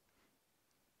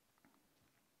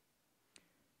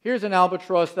 Here's an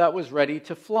albatross that was ready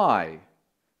to fly.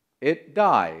 It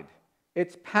died.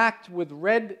 It's packed with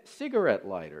red cigarette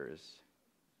lighters.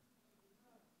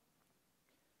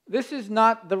 This is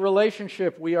not the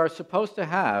relationship we are supposed to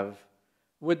have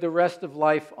with the rest of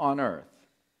life on earth.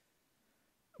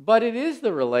 But it is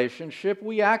the relationship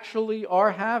we actually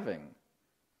are having.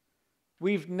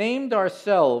 We've named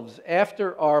ourselves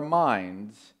after our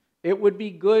minds. It would be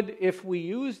good if we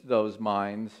used those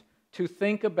minds to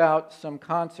think about some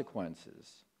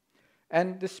consequences.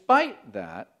 And despite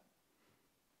that,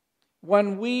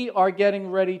 when we are getting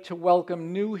ready to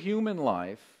welcome new human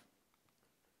life,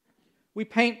 we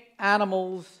paint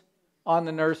animals on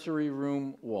the nursery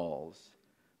room walls.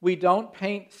 We don't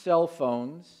paint cell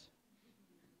phones.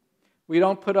 We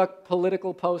don't put up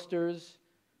political posters.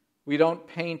 We don't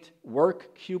paint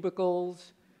work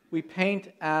cubicles. We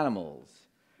paint animals.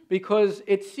 Because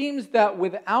it seems that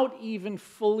without even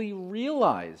fully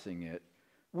realizing it,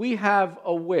 we have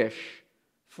a wish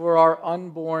for our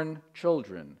unborn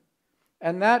children.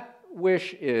 And that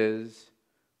wish is,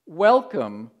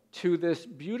 welcome to this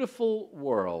beautiful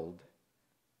world.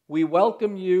 We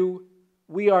welcome you.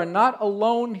 We are not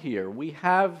alone here. We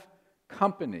have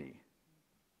company.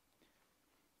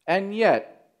 And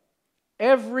yet,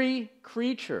 every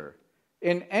creature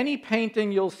in any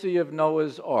painting you'll see of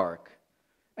Noah's Ark,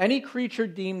 any creature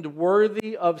deemed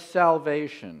worthy of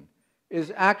salvation,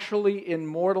 is actually in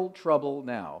mortal trouble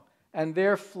now. And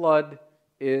their flood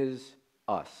is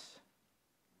us.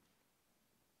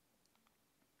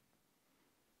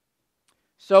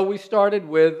 So we started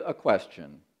with a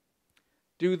question.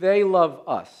 Do they love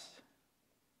us?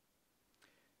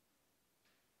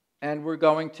 And we're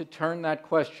going to turn that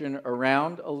question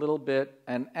around a little bit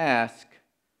and ask,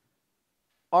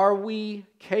 are we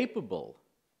capable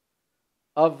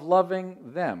of loving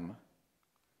them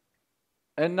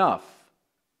enough?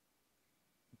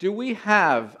 Do we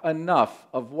have enough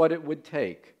of what it would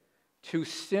take to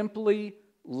simply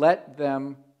let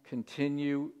them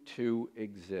continue to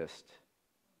exist.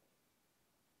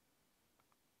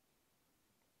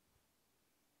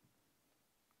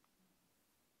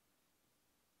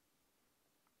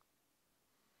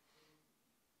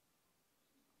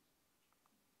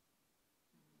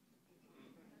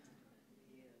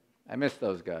 I miss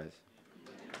those guys.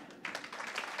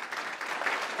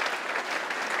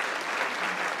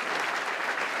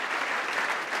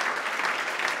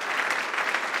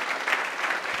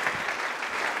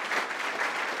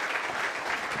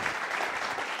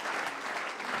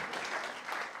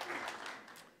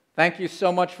 Thank you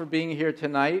so much for being here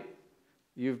tonight.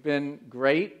 You've been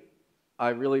great. I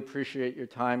really appreciate your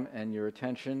time and your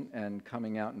attention and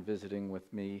coming out and visiting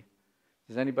with me.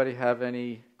 Does anybody have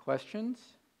any questions?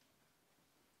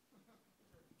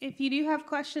 If you do have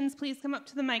questions, please come up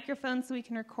to the microphone so we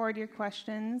can record your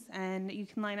questions, and you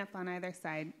can line up on either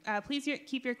side. Please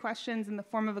keep your questions in the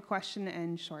form of a question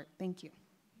and short. Thank you.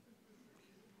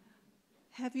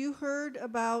 Have you heard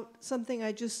about something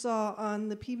I just saw on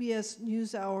the PBS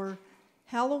NewsHour?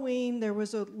 Halloween, there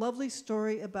was a lovely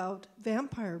story about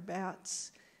vampire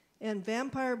bats, and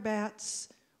vampire bats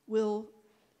will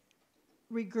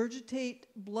regurgitate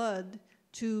blood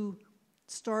to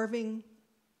starving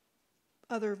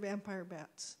other vampire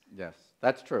bats. Yes,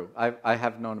 that's true. I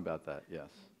have known about that, yes.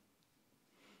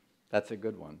 That's a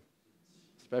good one,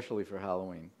 especially for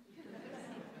Halloween.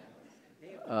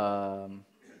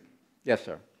 Yes,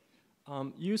 sir.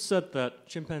 You said that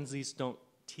chimpanzees don't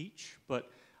teach,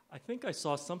 but I think I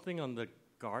saw something on the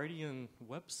Guardian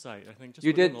website. I think just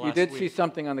you within the last did week. see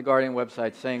something on the Guardian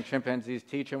website saying chimpanzees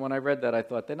teach, and when I read that, I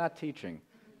thought they're not teaching.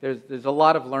 There's a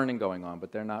lot of learning going on,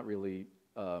 but they're not really.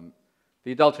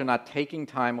 The adults are not taking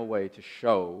time away to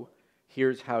show,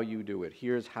 here's how you do it,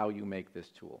 here's how you make this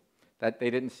tool. That they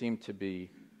didn't seem to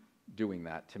be doing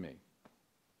that to me.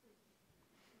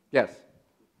 Yes.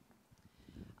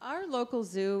 Our local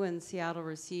zoo in Seattle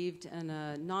received an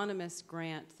anonymous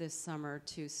grant this summer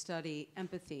to study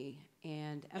empathy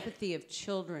and empathy of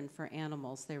children for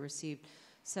animals. They received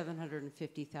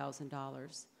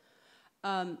 $750,000.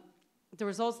 The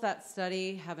results of that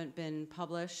study haven't been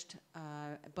published,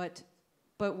 but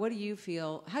what do you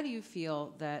feel? How do you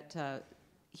feel that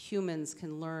humans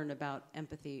can learn about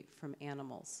empathy from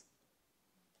animals?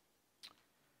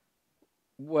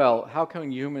 Well, how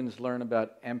can humans learn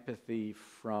about empathy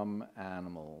from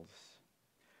animals?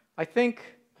 I think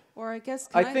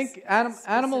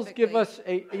animals give us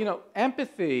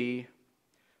empathy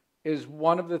is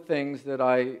one of the things that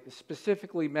I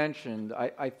specifically mentioned.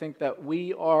 I think that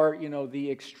we are,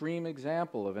 the extreme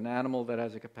example of an animal that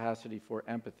has a capacity for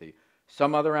empathy.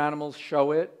 Some other animals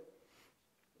show it.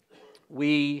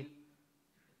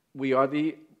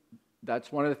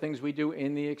 That's one of the things we do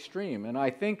in the extreme. And I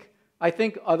think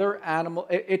other animals,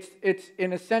 it's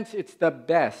in a sense, it's the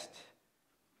best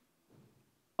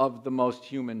of the most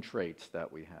human traits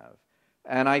that we have.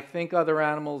 And I think other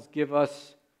animals give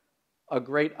us a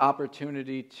great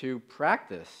opportunity to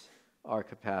practice our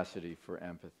capacity for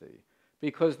empathy,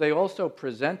 because they also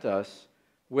present us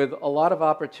with a lot of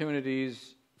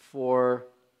opportunities for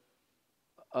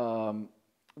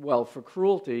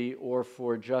cruelty or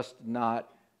for just not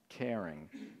caring.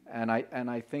 And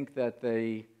I think that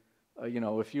they,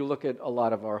 if you look at a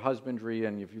lot of our husbandry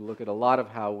and if you look at a lot of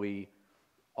how we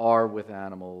are with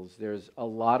animals, there's a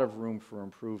lot of room for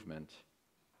improvement.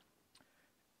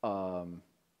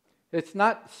 It's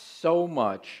not so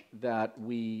much that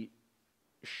we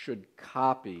should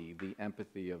copy the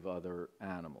empathy of other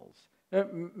animals.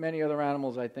 Many other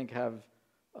animals, I think, have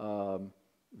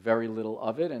very little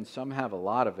of it, and some have a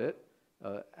lot of it.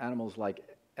 Animals like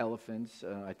elephants,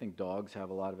 I think dogs have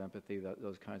a lot of empathy,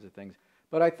 those kinds of things.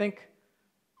 But I think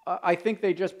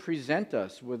they just present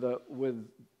us with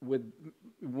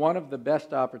one of the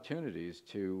best opportunities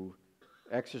to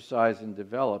exercise and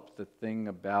develop the thing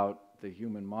about the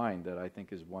human mind that I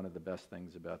think is one of the best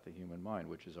things about the human mind,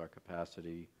 which is our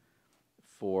capacity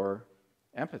for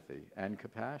empathy and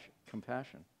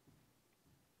compassion.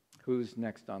 Who's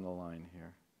next on the line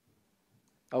here?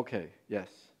 Okay, yes.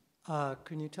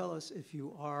 Can you tell us if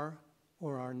you are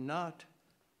or are not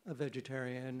a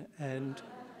vegetarian, and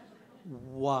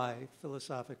why,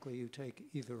 philosophically, you take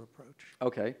either approach?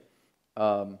 Okay.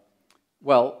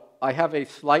 Well, I have a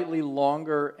slightly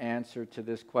longer answer to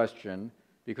this question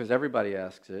because everybody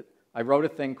asks it. I wrote a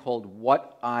thing called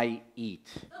What I Eat.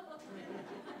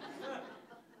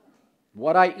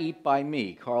 What I Eat by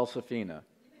me, Carl Safina.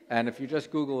 And if you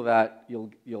just Google that,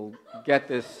 you'll get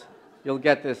this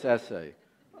essay.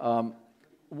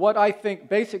 What I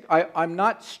think, I'm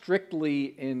not strictly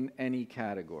in any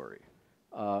category.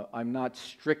 I'm not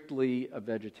strictly a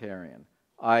vegetarian.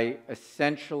 I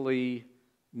essentially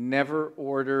never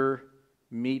order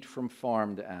meat from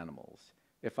farmed animals.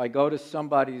 If I go to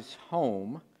somebody's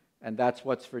home and that's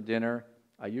what's for dinner,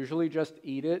 I usually just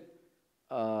eat it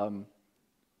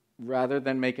rather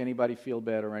than make anybody feel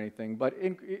bad or anything. But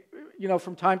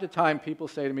from time to time, people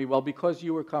say to me, "Well, because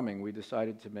you were coming, we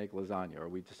decided to make lasagna, or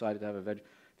we decided to have a veg."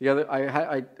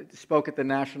 I spoke at the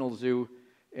National Zoo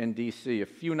in D.C. a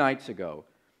few nights ago,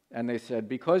 and they said,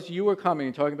 "Because you were coming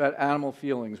and talking about animal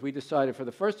feelings, we decided for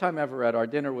the first time ever at our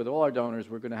dinner with all our donors,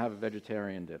 we're going to have a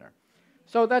vegetarian dinner."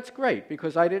 So that's great,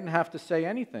 because I didn't have to say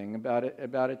anything about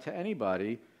it to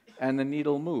anybody, and the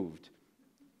needle moved.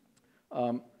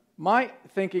 My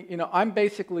thinking, I'm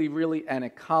basically really an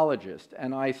ecologist,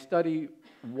 and I study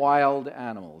wild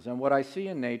animals. And what I see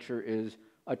in nature is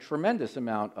a tremendous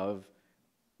amount of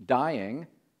dying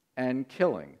and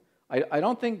killing. I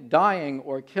don't think dying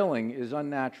or killing is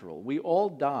unnatural. We all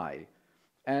die,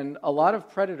 and a lot of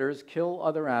predators kill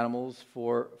other animals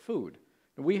for food.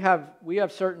 We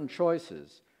have certain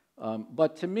choices,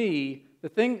 but to me, the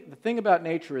thing about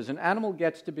nature is an animal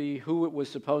gets to be who it was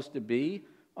supposed to be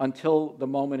until the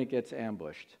moment it gets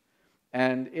ambushed.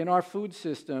 And in our food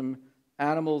system,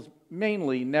 animals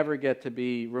mainly never get to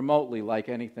be remotely like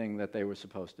anything that they were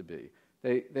supposed to be.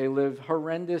 They live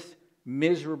horrendous,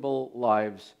 miserable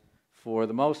lives for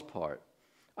the most part.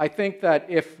 I think that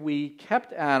if we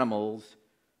kept animals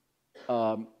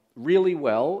really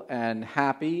well and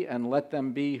happy and let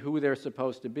them be who they're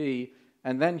supposed to be,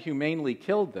 and then humanely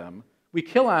killed them, we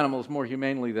kill animals more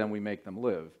humanely than we make them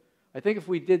live. I think if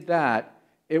we did that,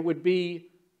 it would be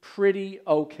pretty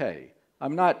okay.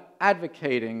 I'm not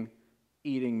advocating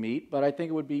eating meat, but I think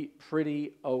it would be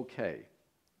pretty okay.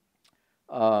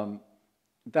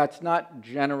 That's not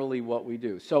generally what we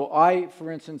do. So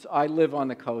for instance, I live on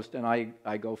the coast and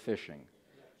I go fishing.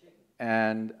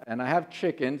 And I have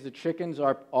chickens. The chickens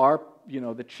are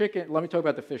the chicken. Let me talk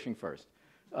about the fishing first.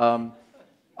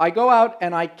 I go out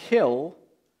and I kill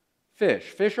fish.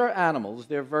 Fish are animals.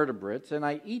 They're vertebrates, and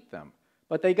I eat them.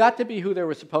 But they got to be who they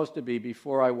were supposed to be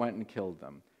before I went and killed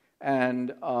them.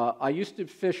 And I used to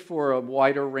fish for a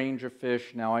wider range of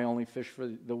fish. Now I only fish for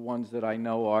the ones that I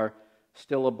know are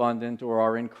still abundant or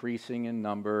are increasing in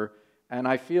number. And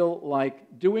I feel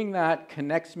like doing that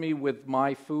connects me with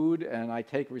my food, and I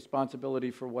take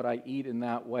responsibility for what I eat in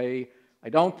that way. I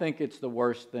don't think it's the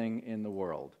worst thing in the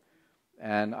world.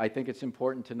 And I think it's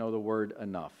important to know the word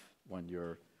enough when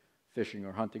you're fishing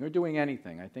or hunting or doing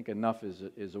anything. I think enough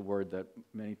is a word that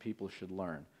many people should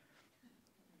learn.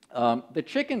 The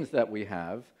chickens that we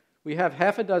have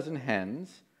half a dozen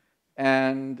hens,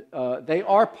 and they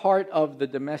are part of the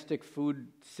domestic food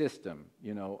system.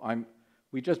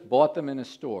 We just bought them in a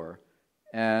store,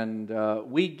 and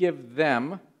we give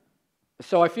them.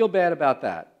 So I feel bad about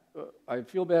that. I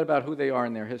feel bad about who they are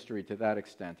in their history to that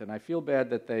extent, and I feel bad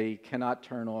that they cannot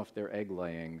turn off their egg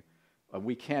laying.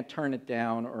 We can't turn it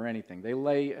down or anything. They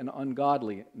lay an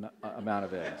ungodly amount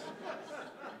of eggs.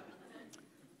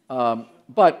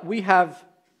 But we have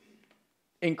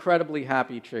incredibly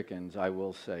happy chickens, I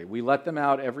will say. We let them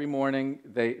out every morning.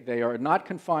 They are not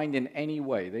confined in any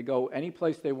way. They go any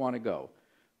place they want to go,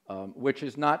 which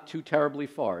is not too terribly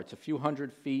far. It's a few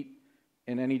hundred feet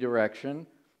in any direction.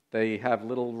 They have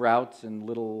little routes and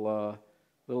little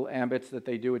ambits that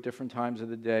they do at different times of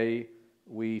the day.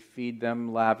 We feed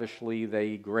them lavishly.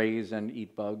 They graze and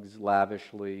eat bugs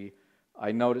lavishly.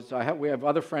 I notice we have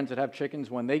other friends that have chickens.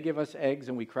 When they give us eggs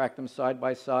and we crack them side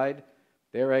by side,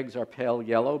 their eggs are pale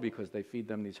yellow because they feed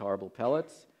them these horrible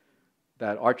pellets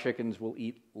that our chickens will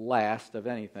eat last of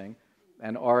anything,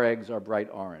 and our eggs are bright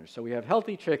orange. So we have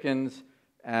healthy chickens,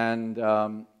 and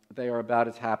they are about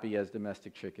as happy as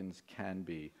domestic chickens can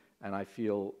be, and I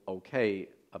feel okay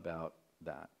about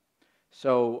that.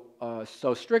 So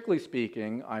strictly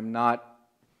speaking, I'm not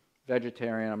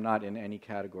vegetarian. I'm not in any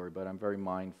category, but I'm very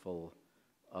mindful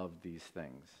of these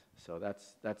things. So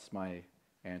that's my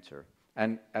answer.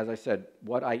 And as I said,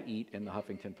 what I eat in the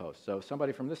Huffington Post. So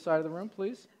somebody from this side of the room,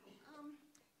 please.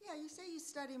 Yeah, you say you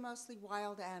study mostly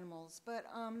wild animals, but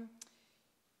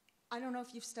I don't know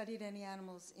if you've studied any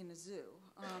animals in a zoo.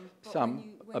 But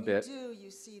Some, a bit. When you do,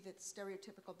 you see that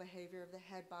stereotypical behavior of the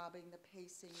head bobbing, the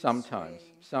pacing, Sometimes,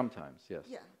 yes.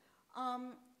 Yeah.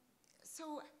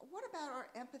 So what about our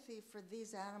empathy for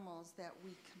these animals that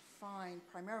we confine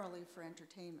primarily for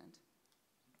entertainment?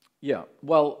 Yeah,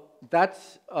 well,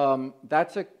 that's a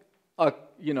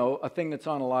thing that's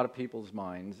on a lot of people's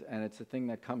minds, and it's a thing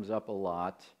that comes up a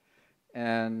lot,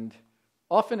 and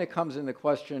often it comes in the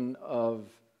question of,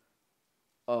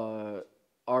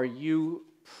 are you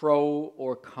pro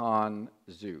or con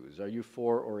zoos? Are you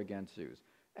for or against zoos?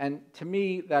 And to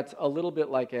me, that's a little bit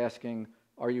like asking,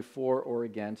 are you for or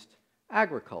against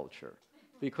agriculture?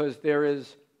 Because there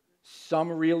is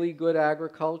some really good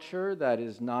agriculture that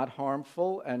is not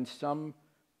harmful, and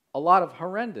a lot of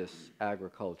horrendous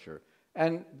agriculture.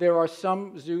 And there are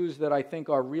some zoos that I think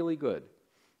are really good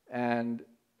and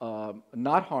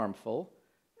not harmful,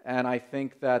 and I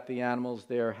think that the animals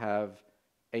there have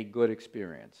a good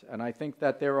experience. And I think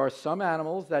that there are some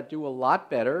animals that do a lot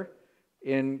better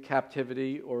in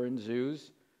captivity or in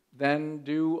zoos than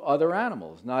do other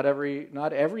animals. Not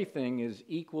everything is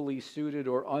equally suited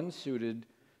or unsuited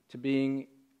to being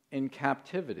in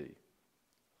captivity.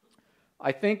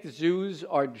 I think zoos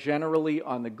are generally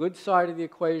on the good side of the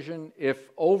equation if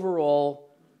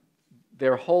overall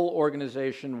their whole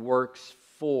organization works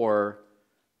for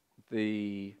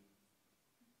the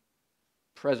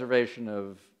preservation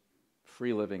of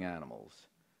free-living animals.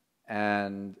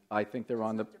 And I think they're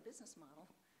on the... That's not their business model.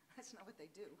 That's not what they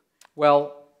do.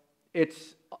 Well,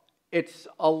 it's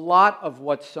a lot of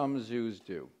what some zoos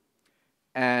do.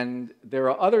 And there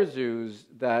are other zoos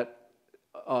that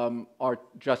are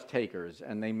just takers,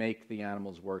 and they make the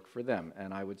animals work for them.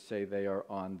 And I would say they are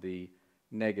on the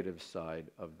negative side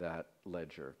of that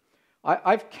ledger.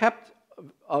 I've kept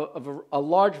a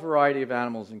large variety of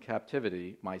animals in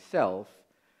captivity myself,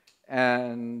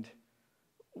 and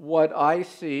what I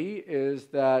see is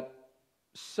that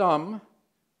some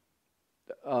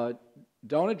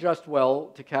don't adjust well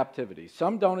to captivity.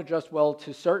 Some don't adjust well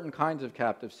to certain kinds of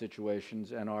captive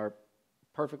situations and are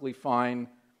perfectly fine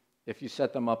if you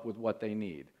set them up with what they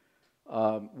need.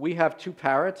 We have 2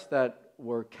 parrots that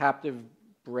were captive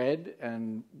bred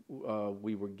and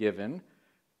we were given,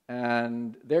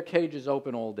 and their cage is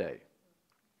open all day.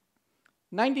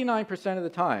 99% of the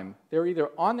time, they're either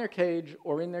on their cage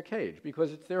or in their cage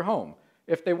because it's their home.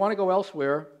 If they want to go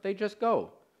elsewhere, they just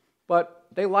go. But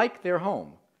they like their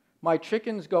home. My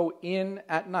chickens go in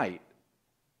at night.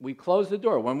 We close the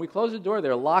door. When we close the door,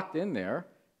 they're locked in there.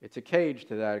 It's a cage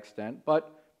to that extent,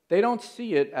 but they don't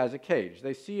see it as a cage.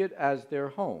 They see it as their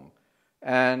home.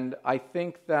 And I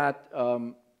think that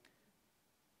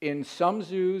in some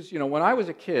zoos, when I was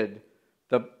a kid,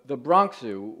 the Bronx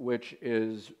Zoo, which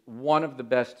is one of the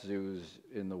best zoos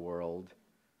in the world,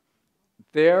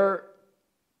 their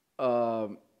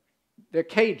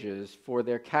cages for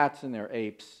their cats and their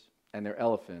apes and their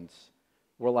elephants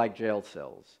were like jail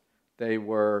cells. They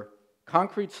were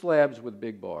concrete slabs with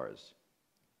big bars.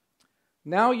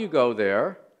 Now you go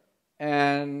there,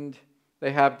 and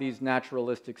they have these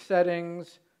naturalistic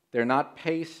settings. They're not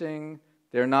pacing.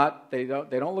 They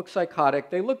don't look psychotic.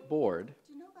 They look bored.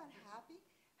 Do you know about Happy?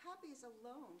 Happy is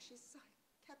alone. She's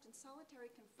kept in solitary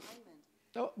confinement.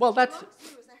 Oh, well, that's... The Bronx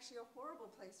Zoo is actually a horrible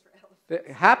place for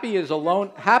elephants. Happy is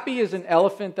alone. Happy is an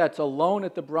elephant that's alone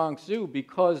at the Bronx Zoo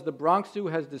because the Bronx Zoo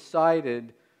has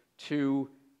decided to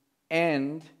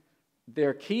end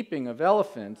their keeping of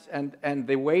elephants, and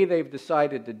the way they've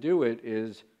decided to do it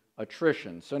is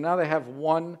attrition. So now they have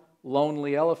one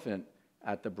lonely elephant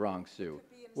at the Bronx Zoo,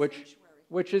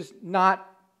 which is not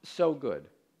so good.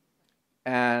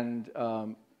 And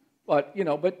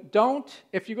but don't,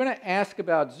 if you're going to ask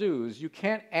about zoos, you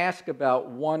can't ask about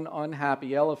one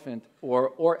unhappy elephant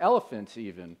or elephants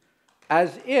even,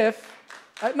 as if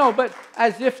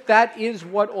that is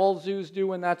what all zoos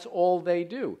do and that's all they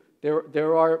do.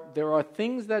 There are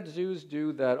things that zoos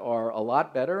do that are a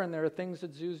lot better, and there are things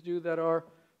that zoos do that are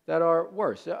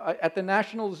worse. At the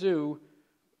National Zoo,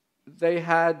 they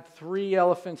had 3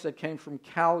 elephants that came from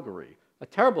Calgary, a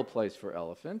terrible place for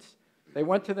elephants. They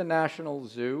went to the National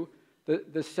Zoo.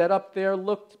 The setup there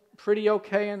looked pretty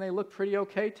okay, and they looked pretty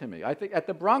okay to me. I think at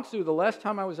the Bronx Zoo, the last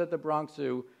time I was at the Bronx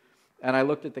Zoo, and I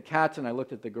looked at the cats and I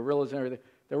looked at the gorillas and everything,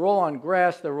 they're all on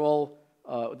grass. They're all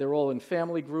in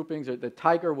family groupings. The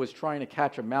tiger was trying to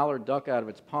catch a mallard duck out of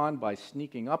its pond by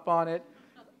sneaking up on it.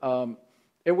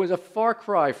 It was a far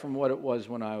cry from what it was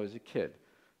when I was a kid.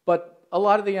 But a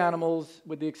lot of the animals,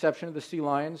 with the exception of the sea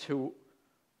lions, who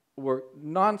were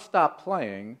nonstop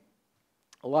playing,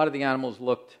 a lot of the animals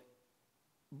looked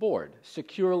bored,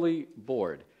 securely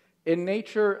bored. In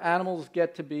nature, animals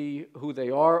get to be who they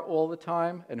are all the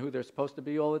time and who they're supposed to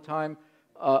be all the time.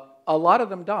 A lot of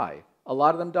them die. A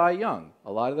lot of them die young.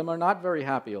 A lot of them are not very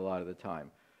happy a lot of the time.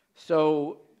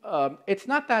 So it's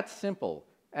not that simple,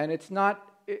 and it's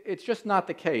just not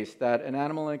the case that an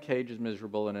animal in a cage is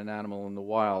miserable and an animal in the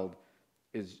wild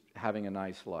is having a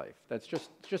nice life. That's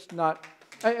just not.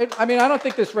 I mean, I don't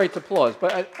think this rates applause,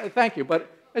 but thank you. But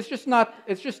it's just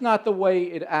not the way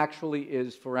it actually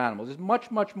is for animals. It's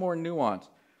much more nuanced.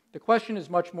 The question is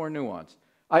much more nuanced.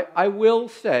 I will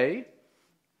say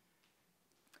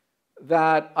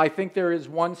that I think there is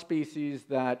one species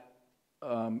that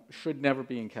should never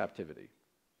be in captivity.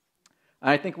 And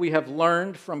I think we have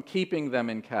learned from keeping them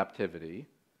in captivity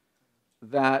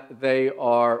that they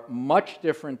are much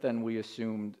different than we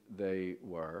assumed they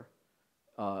were,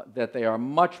 that they are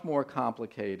much more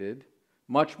complicated,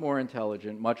 much more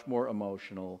intelligent, much more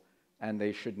emotional, and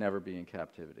they should never be in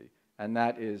captivity. And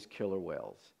that is killer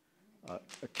whales.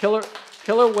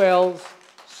 Killer whales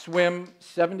swim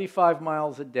 75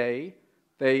 miles a day.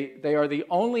 They are the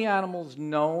only animals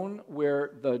known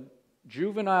where the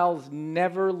juveniles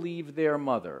never leave their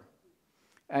mother.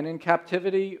 And in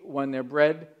captivity, when they're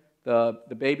bred, the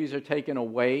babies are taken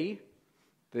away.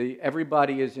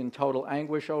 Everybody is in total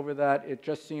anguish over that. It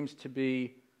just seems to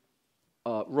be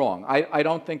wrong. I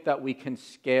don't think that we can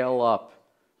scale up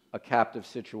a captive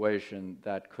situation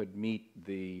that could meet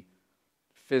the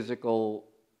physical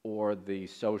or the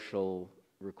social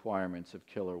requirements of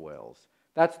killer whales.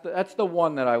 That's the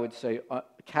one that I would say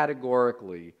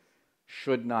categorically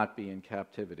should not be in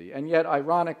captivity. And yet,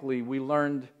 ironically, we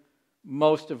learned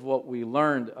most of what we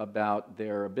learned about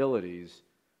their abilities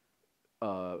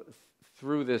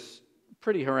through this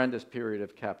pretty horrendous period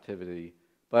of captivity.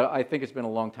 But I think it's been a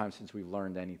long time since we've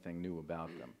learned anything new about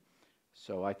them.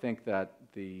 So I think that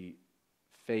the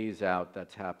phase out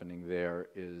that's happening there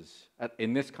is,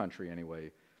 in this country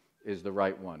anyway, is the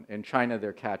right one. In China,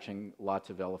 they're catching lots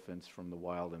of elephants from the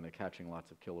wild, and they're catching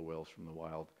lots of killer whales from the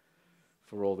wild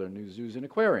for all their new zoos and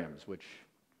aquariums, which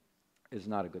is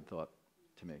not a good thought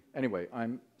to me. Anyway,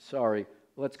 I'm sorry.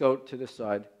 Let's go to this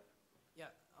side. Yeah,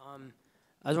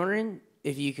 I was wondering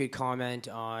if you could comment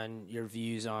on your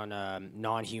views on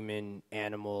non-human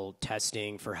animal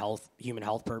testing for human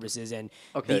health purposes, and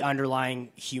the underlying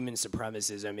human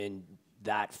supremacism in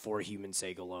that for human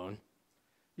sake alone.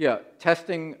 Yeah,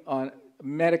 testing on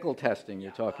medical testing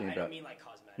you're talking about. I don't mean like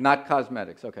cosmetics. Not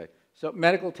cosmetics, okay. So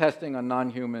medical testing on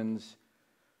non-humans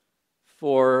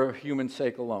for human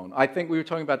sake alone. I think we were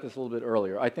talking about this a little bit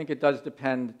earlier. I think it does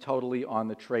depend totally on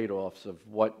the trade-offs of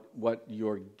what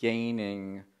you're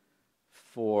gaining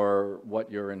for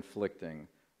what you're inflicting.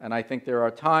 And I think there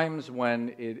are times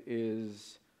when it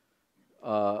is,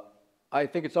 I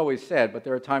think it's always said, but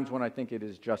there are times when I think it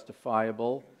is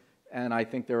justifiable, and I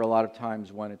think there are a lot of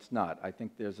times when it's not. I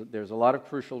think there's a lot of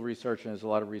crucial research, and there's a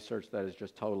lot of research that is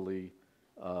just totally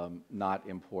not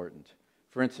important.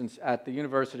 For instance, at the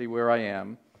university where I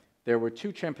am, there were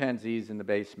 2 chimpanzees in the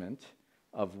basement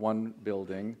of one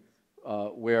building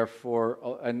where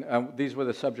and these were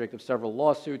the subject of several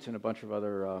lawsuits and a bunch of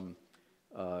other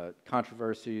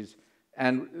controversies.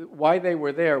 And why they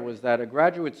were there was that a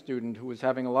graduate student who was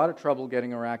having a lot of trouble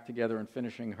getting her act together and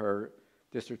finishing her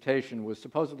dissertation was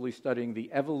supposedly studying the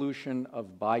evolution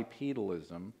of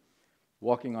bipedalism,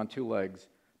 walking on 2 legs,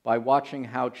 by watching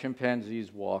how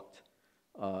chimpanzees walked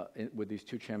with these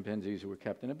 2 chimpanzees who were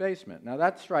kept in a basement. Now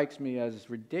that strikes me as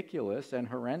ridiculous and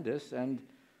horrendous and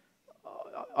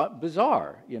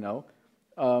bizarre, you know.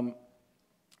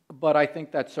 But I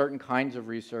think that certain kinds of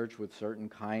research with certain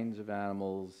kinds of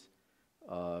animals,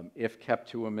 if kept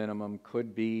to a minimum,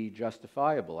 could be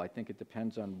justifiable. I think it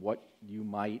depends on what you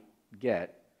might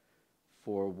get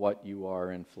for what you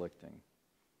are inflicting.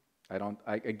 I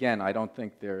don't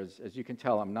think there's, as you can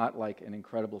tell, I'm not like an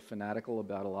incredible fanatical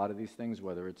about a lot of these things,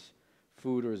 whether it's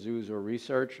food or zoos or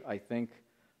research. I think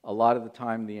a lot of the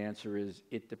time the answer is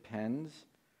it depends.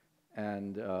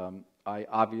 And I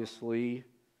obviously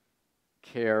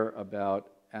care about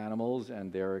animals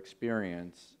and their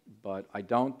experience, but I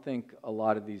don't think a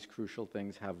lot of these crucial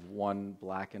things have one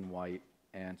black and white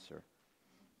answer.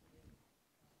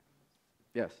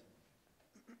 Yes?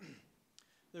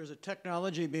 There's a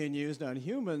technology being used on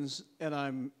humans, and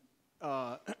I'm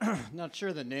not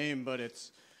sure the name, but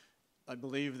I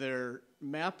believe they're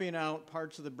mapping out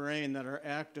parts of the brain that are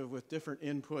active with different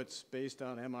inputs based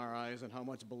on MRIs and how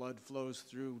much blood flows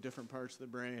through different parts of the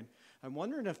brain. I'm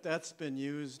wondering if that's been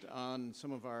used on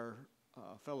some of our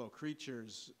fellow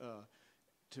creatures.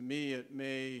 To me, it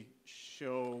may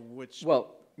show which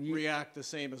react the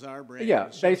same as our brain. Yeah,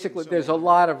 basically, there's a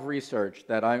lot of research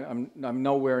that I'm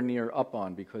nowhere near up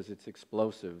on because it's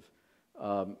explosive,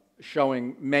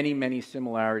 showing many, many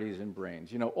similarities in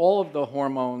brains. You know, all of the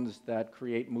hormones that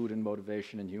create mood and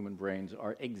motivation in human brains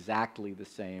are exactly the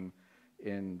same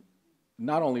in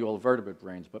not only all vertebrate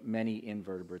brains, but many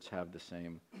invertebrates have the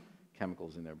same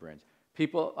chemicals in their brains.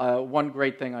 One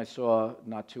great thing I saw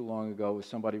not too long ago was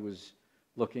somebody was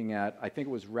looking at, I think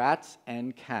it was rats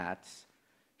and cats,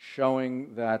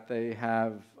 showing that they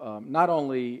have not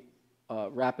only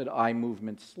rapid eye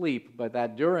movement sleep, but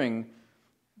that during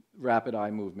rapid eye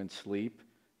movement sleep,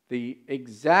 the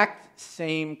exact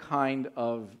same kind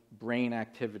of brain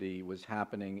activity was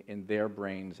happening in their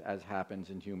brains as happens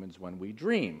in humans when we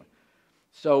dream.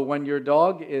 So when your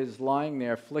dog is lying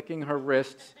there flicking her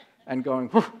wrists and going,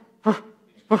 whoosh, whoosh,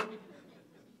 whoosh,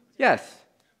 yes,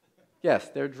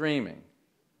 they're dreaming.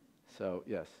 So,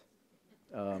 yes.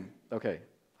 Okay,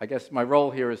 I guess my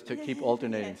role here is to keep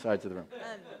alternating sides of the room.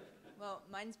 Well,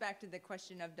 mine's back to the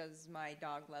question of, does my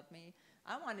dog love me?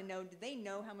 I want to know, do they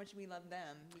know how much we love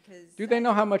them? Because do they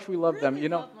know how much we love them? Really You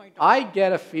know, love my dog. I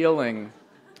get a feeling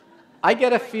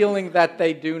that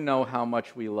they do know how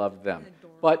much we love them.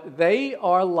 But they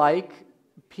are like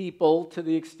people to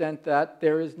the extent that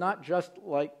there is not just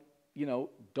like,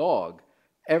 dog.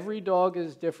 Every dog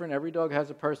is different. Every dog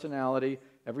has a personality.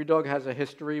 Every dog has a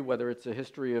history, whether it's a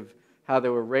history of how they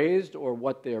were raised or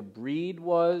what their breed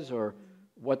was or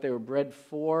what they were bred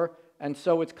for. And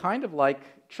so it's kind of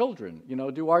like children.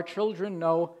 Do our children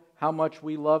know how much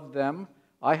we love them?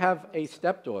 I have a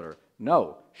stepdaughter.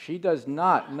 No, she does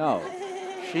not know.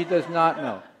 She does not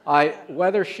know.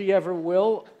 Whether she ever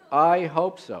will, I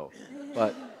hope so.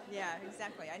 But yeah,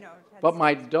 exactly. I know. But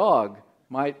my dog,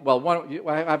 I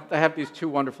have these two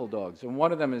wonderful dogs, and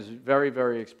one of them is very,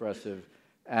 very expressive.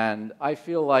 And I just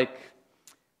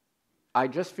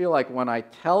feel like when I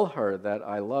tell her that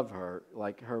I love her,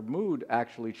 like her mood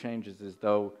actually changes as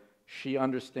though she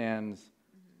understands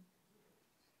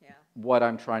what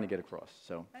I'm trying to get across.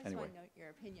 So I just anyway. want to know your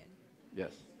opinion.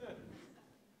 Yes.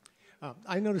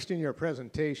 I noticed in your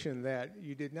presentation that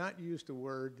you did not use the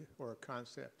word or a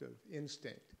concept of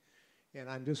instinct, and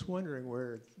I'm just wondering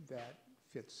where that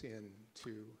fits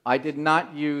into. I did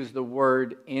not use the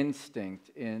word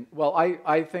instinct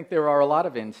I think there are a lot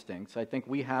of instincts. I think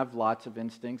we have lots of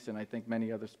instincts, and I think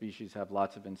many other species have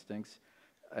lots of instincts.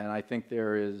 And I think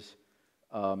there is,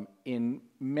 in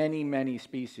many, many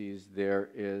species, there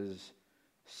is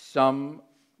some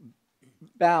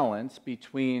balance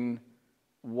between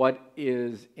what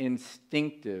is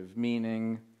instinctive,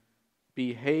 meaning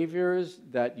behaviors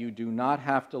that you do not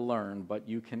have to learn, but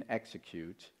you can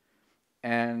execute,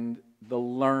 and the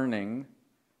learning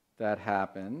that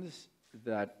happens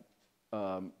that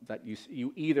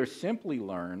you either simply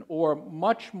learn or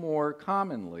much more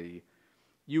commonly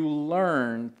you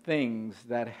learn things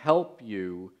that help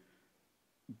you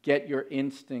get your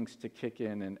instincts to kick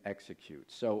in and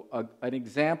execute. So an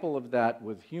example of that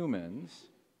with humans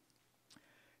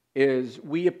is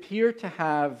we appear to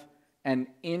have an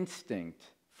instinct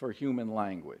for human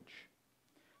language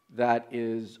that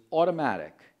is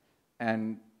automatic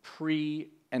and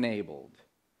pre-enabled.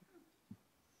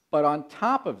 But on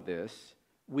top of this,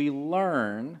 we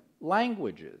learn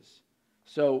languages.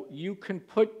 So you can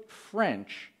put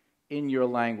French in your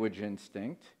language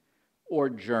instinct, or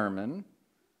German,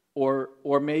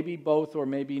 or maybe both, or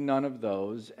maybe none of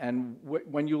those. And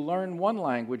when you learn one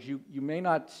language, you may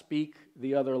not speak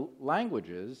the other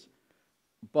languages,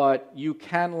 but you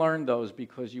can learn those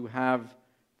because you have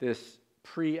this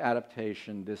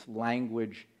pre-adaptation, this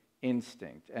language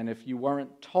instinct. And if you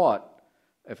weren't taught,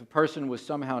 if a person was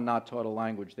somehow not taught a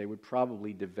language, they would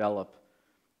probably develop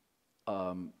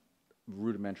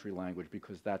rudimentary language,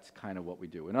 because that's kind of what we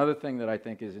do. Another thing that I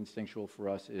think is instinctual for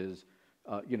us is,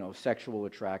 sexual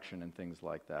attraction and things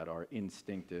like that are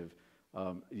instinctive.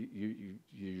 You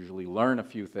usually learn a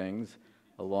few things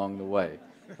along the way,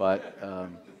 but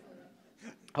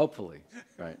hopefully,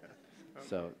 right?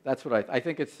 So that's what I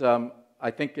think it's. I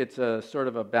think it's a sort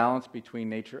of a balance between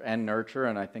nature and nurture,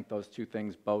 and I think those two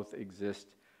things both exist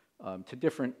to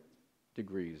different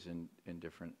degrees in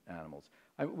different animals.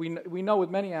 We know with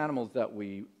many animals that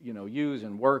we use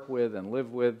and work with and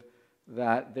live with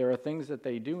that there are things that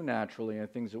they do naturally and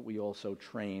things that we also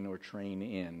train or train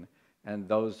in, and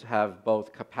those have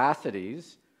both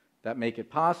capacities that make it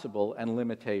possible and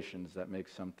limitations that make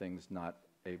some things not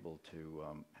able to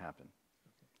happen.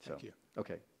 Thank you.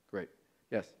 Okay, great.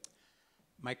 Yes.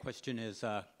 My question is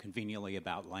conveniently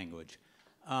about language.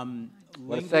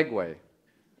 What a segue.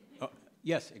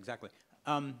 Yes, exactly.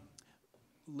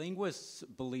 Linguists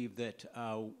believe that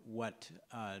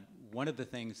one of the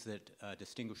things that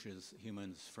distinguishes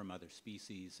humans from other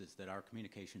species is that our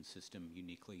communication system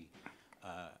uniquely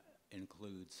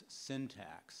includes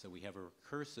syntax. So we have a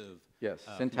recursive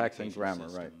syntax and grammar,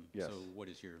 system. right? Yes. So what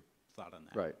is your thought on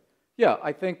that? Right. Yeah,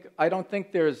 I don't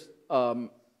think there's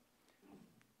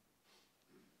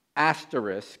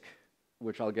asterisk,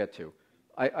 which I'll get to.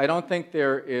 I don't think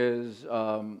there is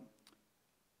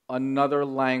another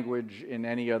language in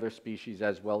any other species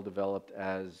as well developed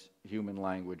as human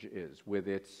language is, with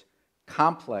its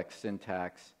complex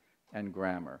syntax and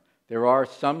grammar. There are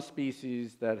some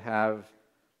species that have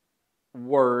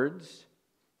words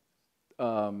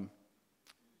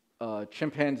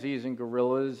chimpanzees and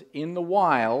gorillas in the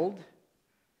wild,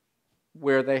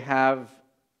 where they have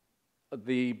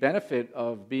the benefit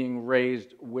of being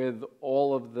raised with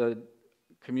all of the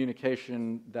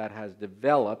communication that has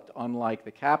developed, unlike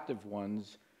the captive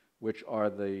ones, which are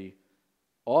the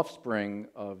offspring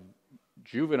of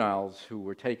juveniles who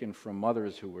were taken from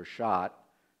mothers who were shot,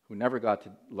 who never got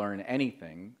to learn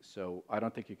anything. So I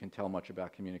don't think you can tell much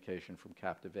about communication from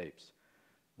captive apes.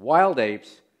 Wild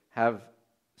apes have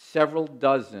several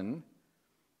dozen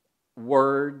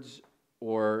words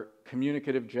or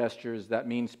communicative gestures that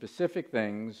mean specific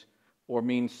things or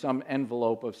mean some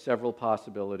envelope of several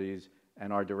possibilities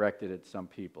and are directed at some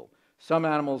people. Some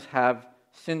animals have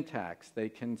syntax. They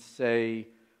can say,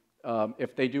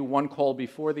 if they do one call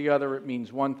before the other, it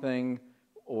means one thing,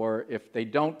 or if they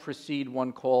don't precede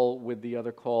one call with the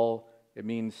other call, it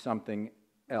means something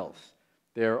else.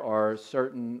 There are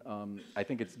certain, I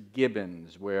think it's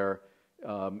gibbons, where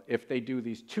if they do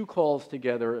these two calls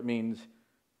together, it means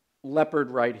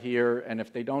leopard right here, and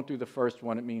if they don't do the first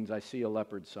one, it means I see a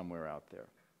leopard somewhere out there.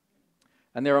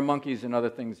 And there are monkeys and other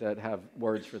things that have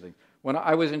words for things. When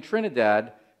I was in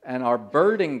Trinidad, and our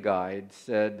birding guide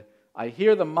said, I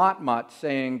hear the mot-mot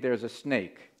saying there's a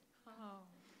snake. Oh.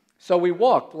 So we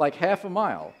walked like half a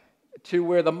mile to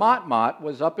where the mot-mot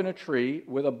was up in a tree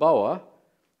with a boa,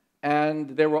 and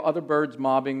there were other birds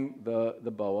mobbing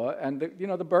the boa, and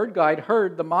the bird guide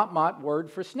heard the mot-mot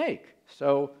word for snake.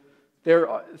 So there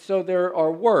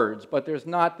are words, but there's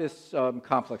not this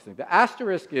complex thing. The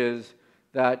asterisk is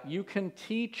that you can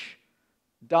teach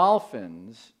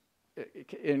dolphins,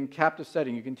 in captive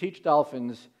setting, you can teach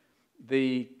dolphins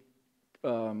the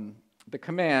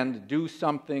command, do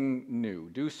something new,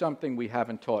 do something we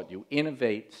haven't taught you,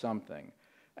 innovate something.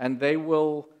 And they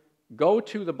will go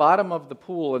to the bottom of the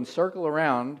pool and circle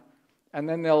around, and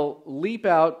then they'll leap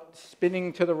out,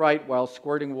 spinning to the right while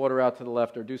squirting water out to the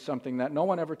left, or do something that no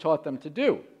one ever taught them to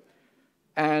do.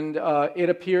 And it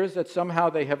appears that somehow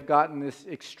they have gotten this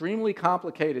extremely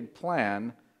complicated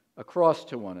plan across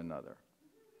to one another.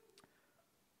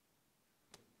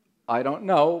 I don't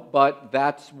know, but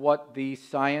that's what the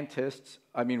scientists,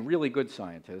 I mean really good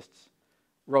scientists,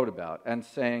 wrote about, and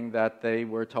saying that they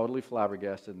were totally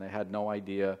flabbergasted and they had no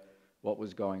idea what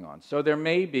was going on. So there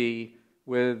may be,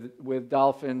 with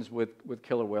dolphins, with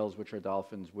killer whales, which are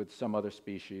dolphins, with some other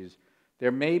species,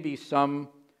 there may be some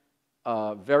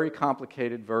very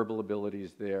complicated verbal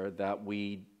abilities there that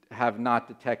we have not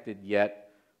detected yet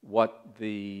what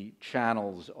the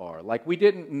channels are. Like, we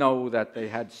didn't know that they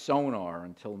had sonar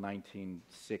until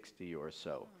 1960 or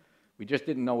so. We just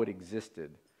didn't know it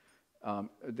existed.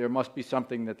 There must be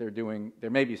something that they're doing, there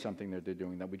may be something that they're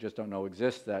doing that we just don't know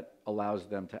exists that allows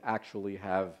them to actually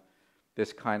have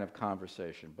this kind of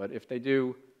conversation. But if they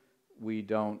do, we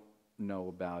don't know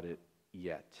about it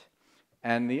yet.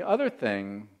 And the other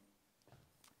thing,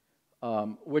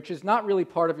 which is not really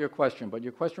part of your question, but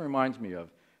your question reminds me of,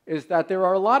 is that there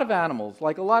are a lot of animals,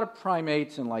 like a lot of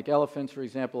primates and like elephants, for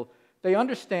example, they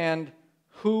understand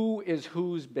who is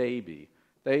whose baby.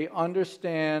 They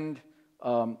understand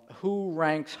who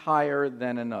ranks higher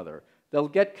than another. They'll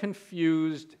get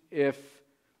confused if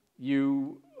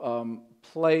you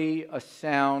play a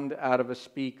sound out of a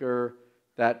speaker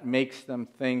that makes them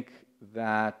think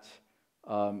that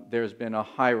there's been a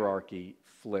hierarchy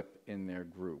flip in their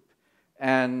group.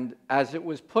 And as it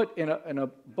was put in a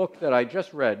book that I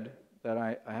just read, that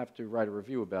I have to write a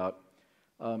review about,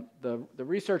 the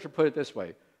researcher put it this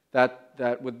way,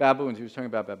 that with baboons, he was talking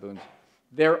about baboons,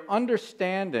 their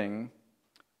understanding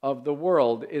of the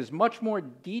world is much more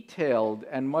detailed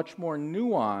and much more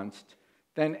nuanced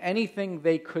than anything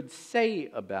they could say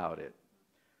about it.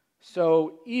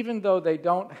 So even though they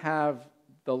don't have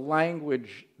the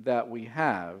language that we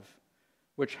have,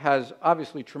 which has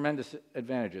obviously tremendous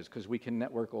advantages because we can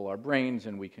network all our brains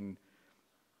and we can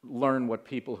learn what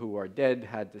people who are dead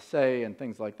had to say and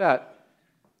things like that,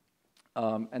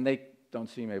 and they don't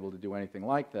seem able to do anything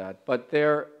like that, but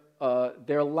their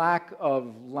lack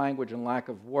of language and lack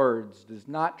of words does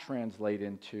not translate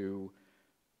into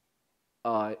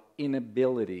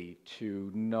inability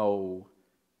to know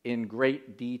in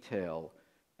great detail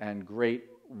and great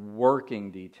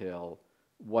working detail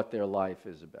what their life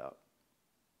is about.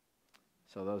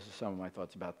 So those are some of my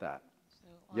thoughts about that. So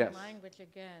on yes. Language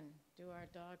again, do our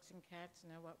dogs and cats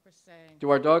know what we're saying? Do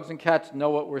our dogs and cats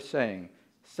know what we're saying?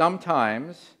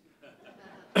 Sometimes.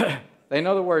 They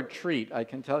know the word treat, I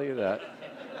can tell you that.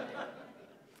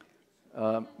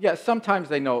 Yeah, sometimes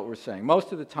they know what we're saying.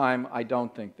 Most of the time, I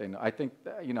don't think they know. I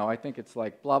think it's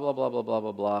like blah, blah, blah, blah, blah,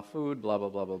 blah, blah, food, blah, blah,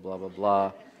 blah, blah, blah, blah,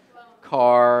 blah,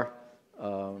 car,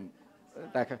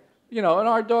 that kind. You know, and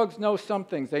our dogs know some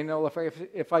things. They know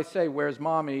if I say, "Where's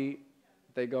mommy?"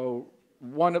 they go,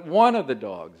 one of the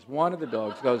dogs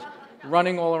goes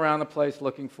running all around the place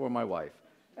looking for my wife.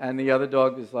 And the other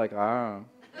dog is like, I don't know.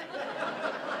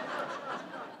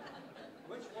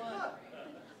 Which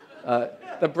one?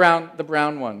 The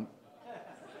brown one.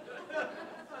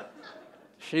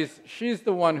 She's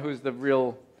the one who's the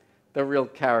real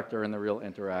character and the real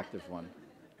interactive one.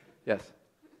 Yes?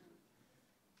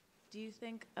 Do you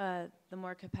think the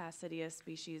more capacity a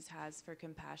species has for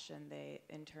compassion, they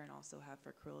in turn also have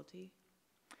for cruelty?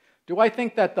 Do I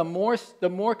think that the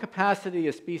more capacity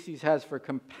a species has for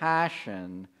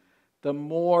compassion, the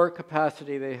more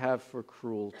capacity they have for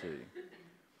cruelty?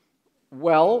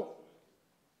 Well,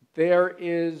 there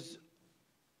is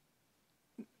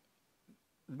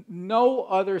no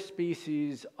other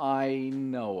species I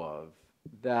know of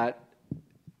that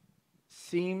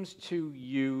seems to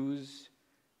use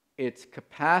its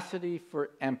capacity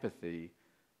for empathy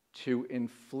to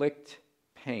inflict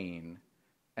pain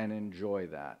and enjoy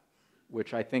that,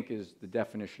 which I think is the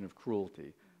definition of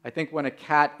cruelty. I think when a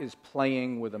cat is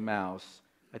playing with a mouse,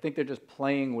 I think they're just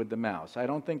playing with the mouse. I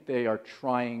don't think they are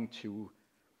trying to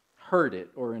hurt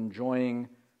it or enjoying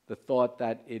the thought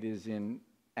that it is in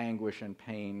anguish and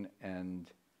pain and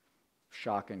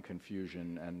shock and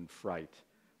confusion and fright.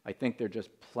 I think they're just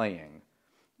playing.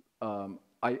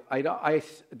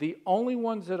 The only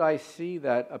ones that I see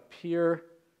that appear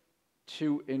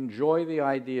to enjoy the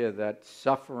idea that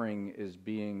suffering is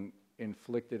being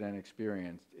inflicted and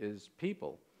experienced is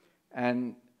people.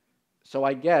 And so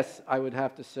I guess I would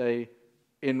have to say,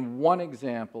 in one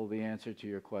example, the answer to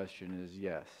your question is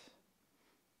yes.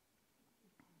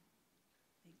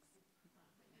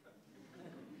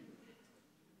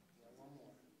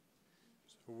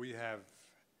 So we have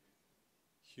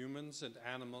humans and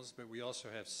animals, but we also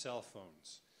have cell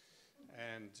phones.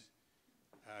 And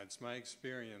it's my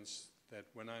experience that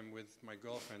when I'm with my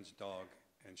girlfriend's dog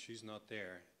and she's not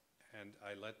there, and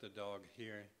I let the dog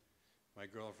hear my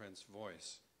girlfriend's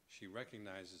voice, she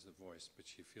recognizes the voice, but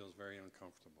she feels very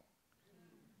uncomfortable.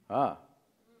 Ah,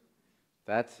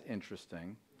 that's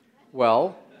interesting.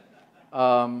 Well,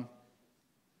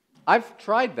 I've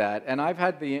tried that, and I've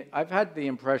had the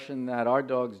impression that our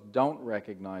dogs don't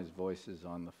recognize voices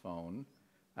on the phone,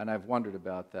 and I've wondered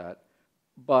about that.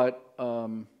 But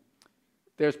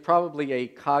there's probably a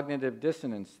cognitive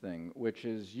dissonance thing, which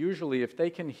is usually if they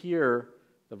can hear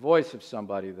the voice of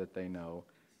somebody that they know,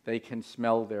 they can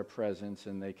smell their presence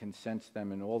and they can sense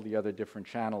them in all the other different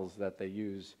channels that they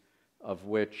use, of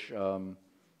which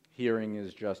hearing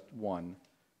is just one.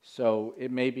 So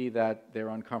it may be that they're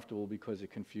uncomfortable because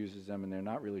it confuses them and they're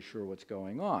not really sure what's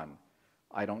going on.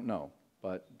 I don't know,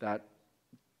 but that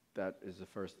is the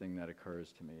first thing that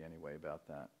occurs to me anyway about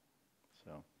that.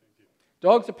 So,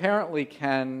 dogs apparently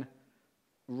can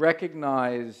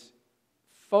recognize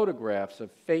photographs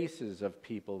of faces of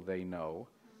people they know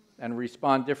and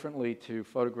respond differently to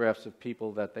photographs of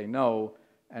people that they know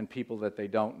and people that they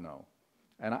don't know.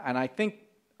 And I think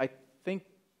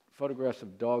photographs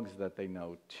of dogs that they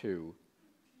know too.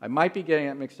 I might be getting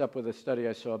it mixed up with a study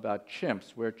I saw about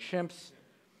chimps, where chimps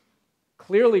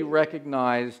clearly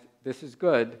recognized, this is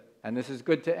good, and this is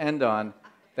good to end on,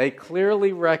 they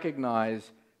clearly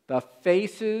recognize the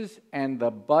faces and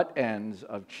the butt ends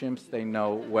of chimps they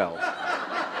know well.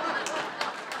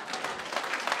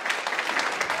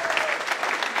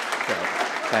 So,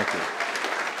 thank you.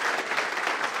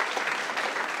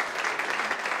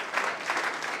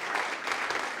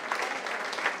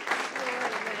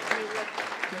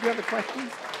 Do you have a question?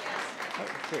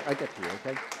 Oh, I get to you, okay?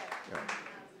 All right.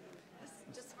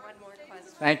 Just one more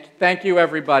question. Thank you,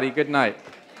 everybody. Good night.